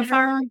 When a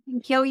firearm can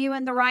kill you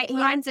in the right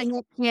hands and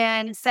it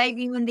can save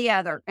you in the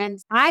other. And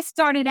I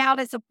started out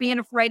as being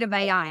afraid of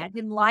AI. I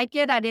didn't like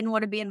it. I didn't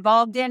want to be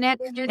involved in it.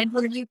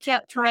 And you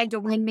kept trying to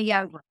win me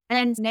over.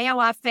 And now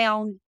I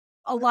found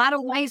a lot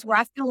of ways where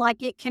I feel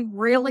like it can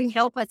really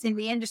help us in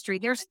the industry.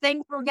 There's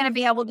things we're going to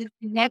be able to do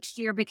next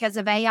year because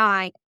of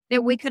AI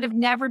that we could have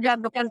never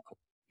done because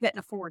we couldn't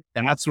afford.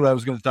 And that's what I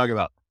was going to talk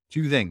about.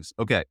 2 things.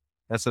 Okay.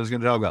 That's what I was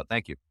going to talk about.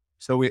 Thank you.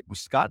 So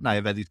Scott and I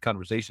have had these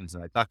conversations,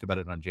 and I talked about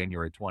it on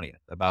January 20th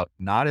about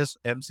not as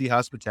MC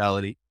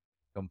Hospitality,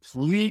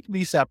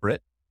 completely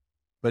separate,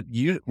 but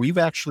we've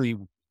actually,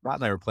 Scott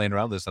and I were playing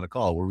around this on a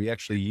call where we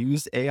actually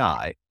used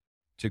AI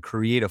to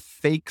create a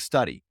fake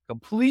study,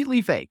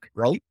 completely fake,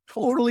 right?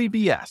 Totally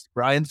BS.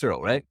 Brian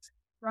Searl, right?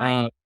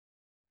 Right.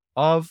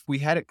 We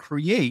had it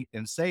create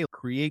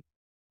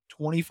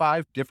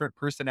 25 different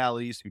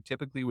personalities who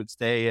typically would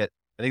stay at,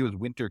 I think it was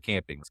winter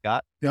camping,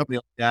 Scott. Yep.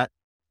 Like that.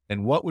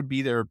 And what would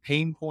be their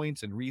pain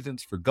points and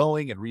reasons for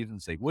going and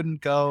reasons they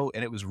wouldn't go.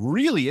 And it was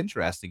really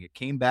interesting. It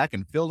came back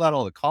and filled out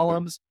all the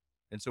columns.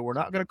 And so we're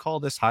not going to call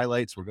this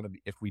highlights. We're going to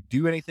be, if we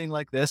do anything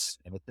like this,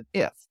 and it's an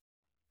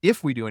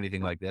if we do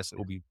anything like this, it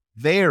will be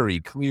very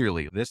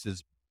clearly, this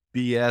is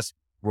BS,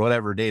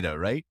 whatever data,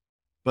 right?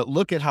 But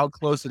look at how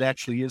close it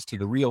actually is to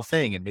the real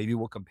thing. And maybe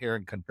we'll compare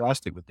and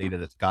contrast it with data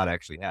that Scott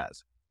actually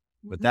has.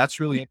 But that's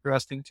really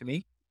interesting to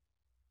me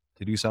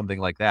to do something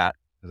like that,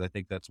 because I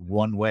think that's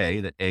one way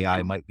that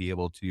AI might be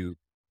able to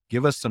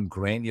give us some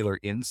granular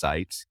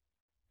insights,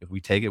 if we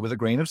take it with a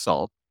grain of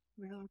salt,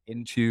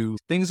 into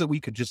things that we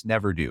could just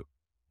never do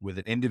with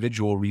an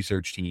individual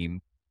research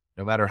team,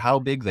 no matter how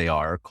big they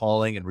are,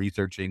 calling and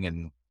researching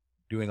and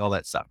doing all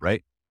that stuff,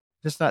 right?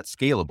 Just not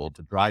scalable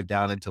to drive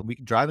down we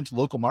can drive into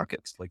local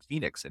markets like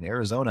Phoenix and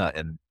Arizona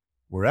and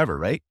wherever,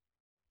 right?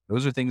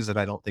 Those are things that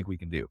I don't think we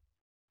can do.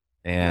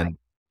 And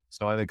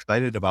so I'm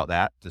excited about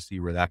that to see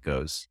where that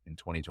goes in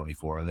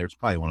 2024. And there's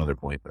probably one other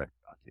point that I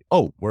forgot to.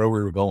 Oh, where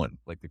we were going,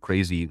 like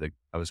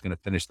I was going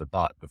to finish the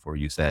thought before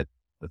you said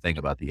the thing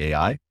about the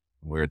AI and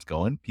where it's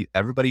going.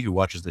 Everybody who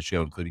watches the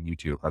show, including you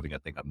two, are probably going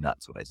to think I'm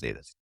nuts when I say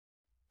this.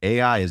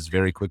 AI is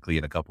very quickly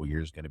in a couple of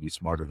years going to be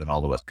smarter than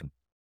all of us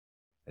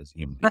as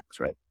human beings,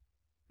 right?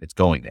 It's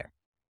going there.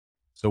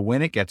 So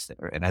when it gets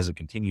there and as it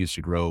continues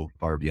to grow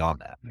far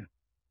beyond that,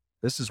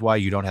 this is why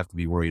you don't have to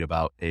be worried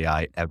about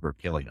AI ever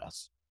killing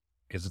us.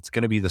 Because it's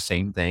going to be the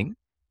same thing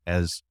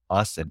as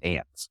us and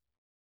ants.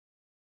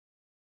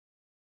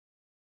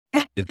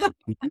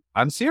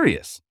 I'm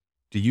serious.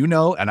 Do you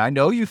know, and I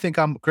know you think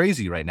I'm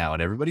crazy right now,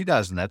 and everybody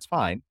does, and that's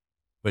fine,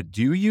 but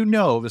do you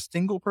know of a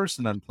single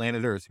person on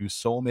planet Earth whose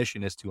sole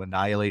mission is to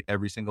annihilate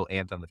every single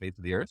ant on the face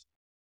of the earth?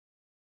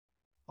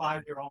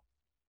 5-year-old.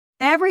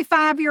 Every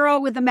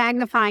 5-year-old with a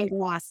magnifying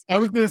glass. I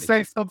was going to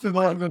say something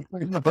along those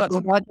lines. But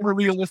not a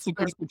realistic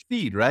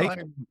feed,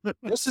 right?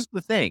 This is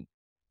the thing.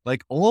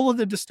 Like all of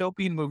the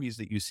dystopian movies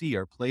that you see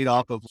are played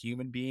off of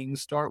human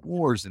beings start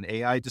wars and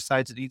AI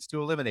decides it needs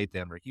to eliminate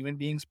them, or human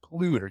beings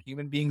pollute, or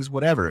human beings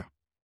whatever.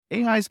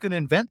 AI is going to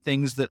invent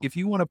things that if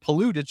you want to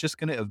pollute, it's just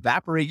going to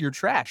evaporate your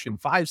trash in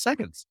 5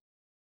 seconds.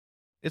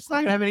 It's not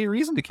going to have any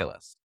reason to kill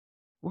us.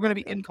 We're going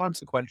to be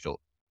inconsequential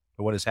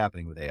to what is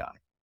happening with AI.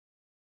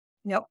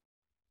 Nope.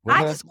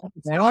 I'm not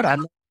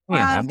saying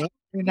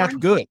that's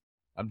good.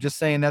 I'm just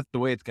saying that's the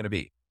way it's going to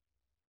be.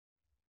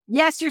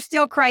 Yes, you're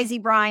still crazy,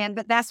 Brian,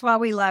 but that's why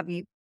we love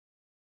you.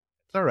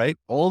 It's all right.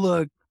 All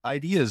the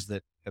ideas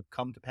that have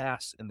come to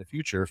pass in the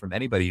future from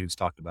anybody who's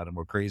talked about them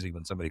were crazy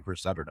when somebody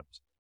first uttered them.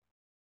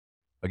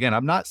 Again,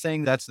 I'm not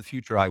saying that's the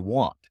future I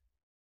want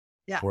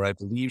or I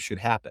believe should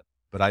happen,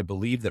 but I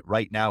believe that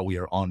right now we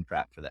are on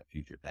track for that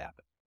future to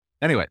happen.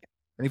 Anyway,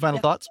 any final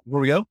thoughts before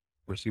we go?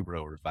 We're super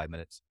over 5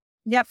 minutes.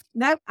 Yep.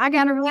 Nope. I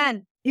got to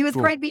run. It was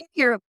great being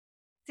here.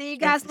 See you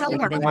guys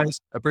later.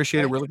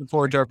 Appreciate it. We're looking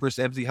forward to our first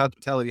MC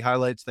Hospitality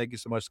highlights. Thank you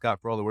so much,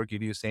 Scott, for all the work you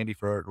do. Sandy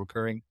for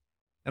recurring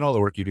and all the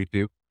work you do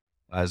too.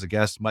 As a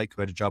guest, Mike,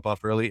 who had to drop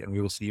off early, and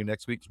we will see you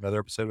next week for another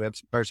episode of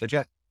MC Fireside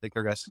Chat. Take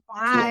care, guys.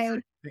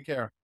 Bye. Take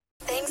care.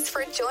 Thanks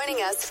for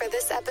joining us for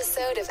this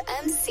episode of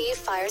MC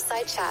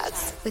Fireside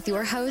Chats with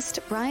your host,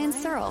 Brian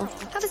Searl.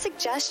 Have a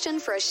suggestion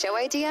for a show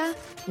idea?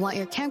 Want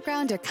your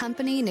campground or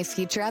company in a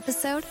future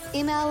episode?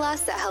 Email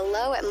us at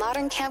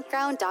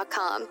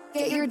hello@moderncampground.com.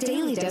 Get your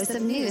daily dose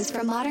of news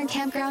from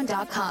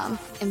moderncampground.com.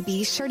 And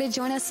be sure to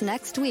join us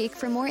next week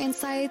for more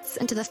insights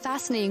into the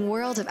fascinating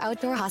world of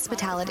outdoor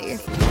hospitality.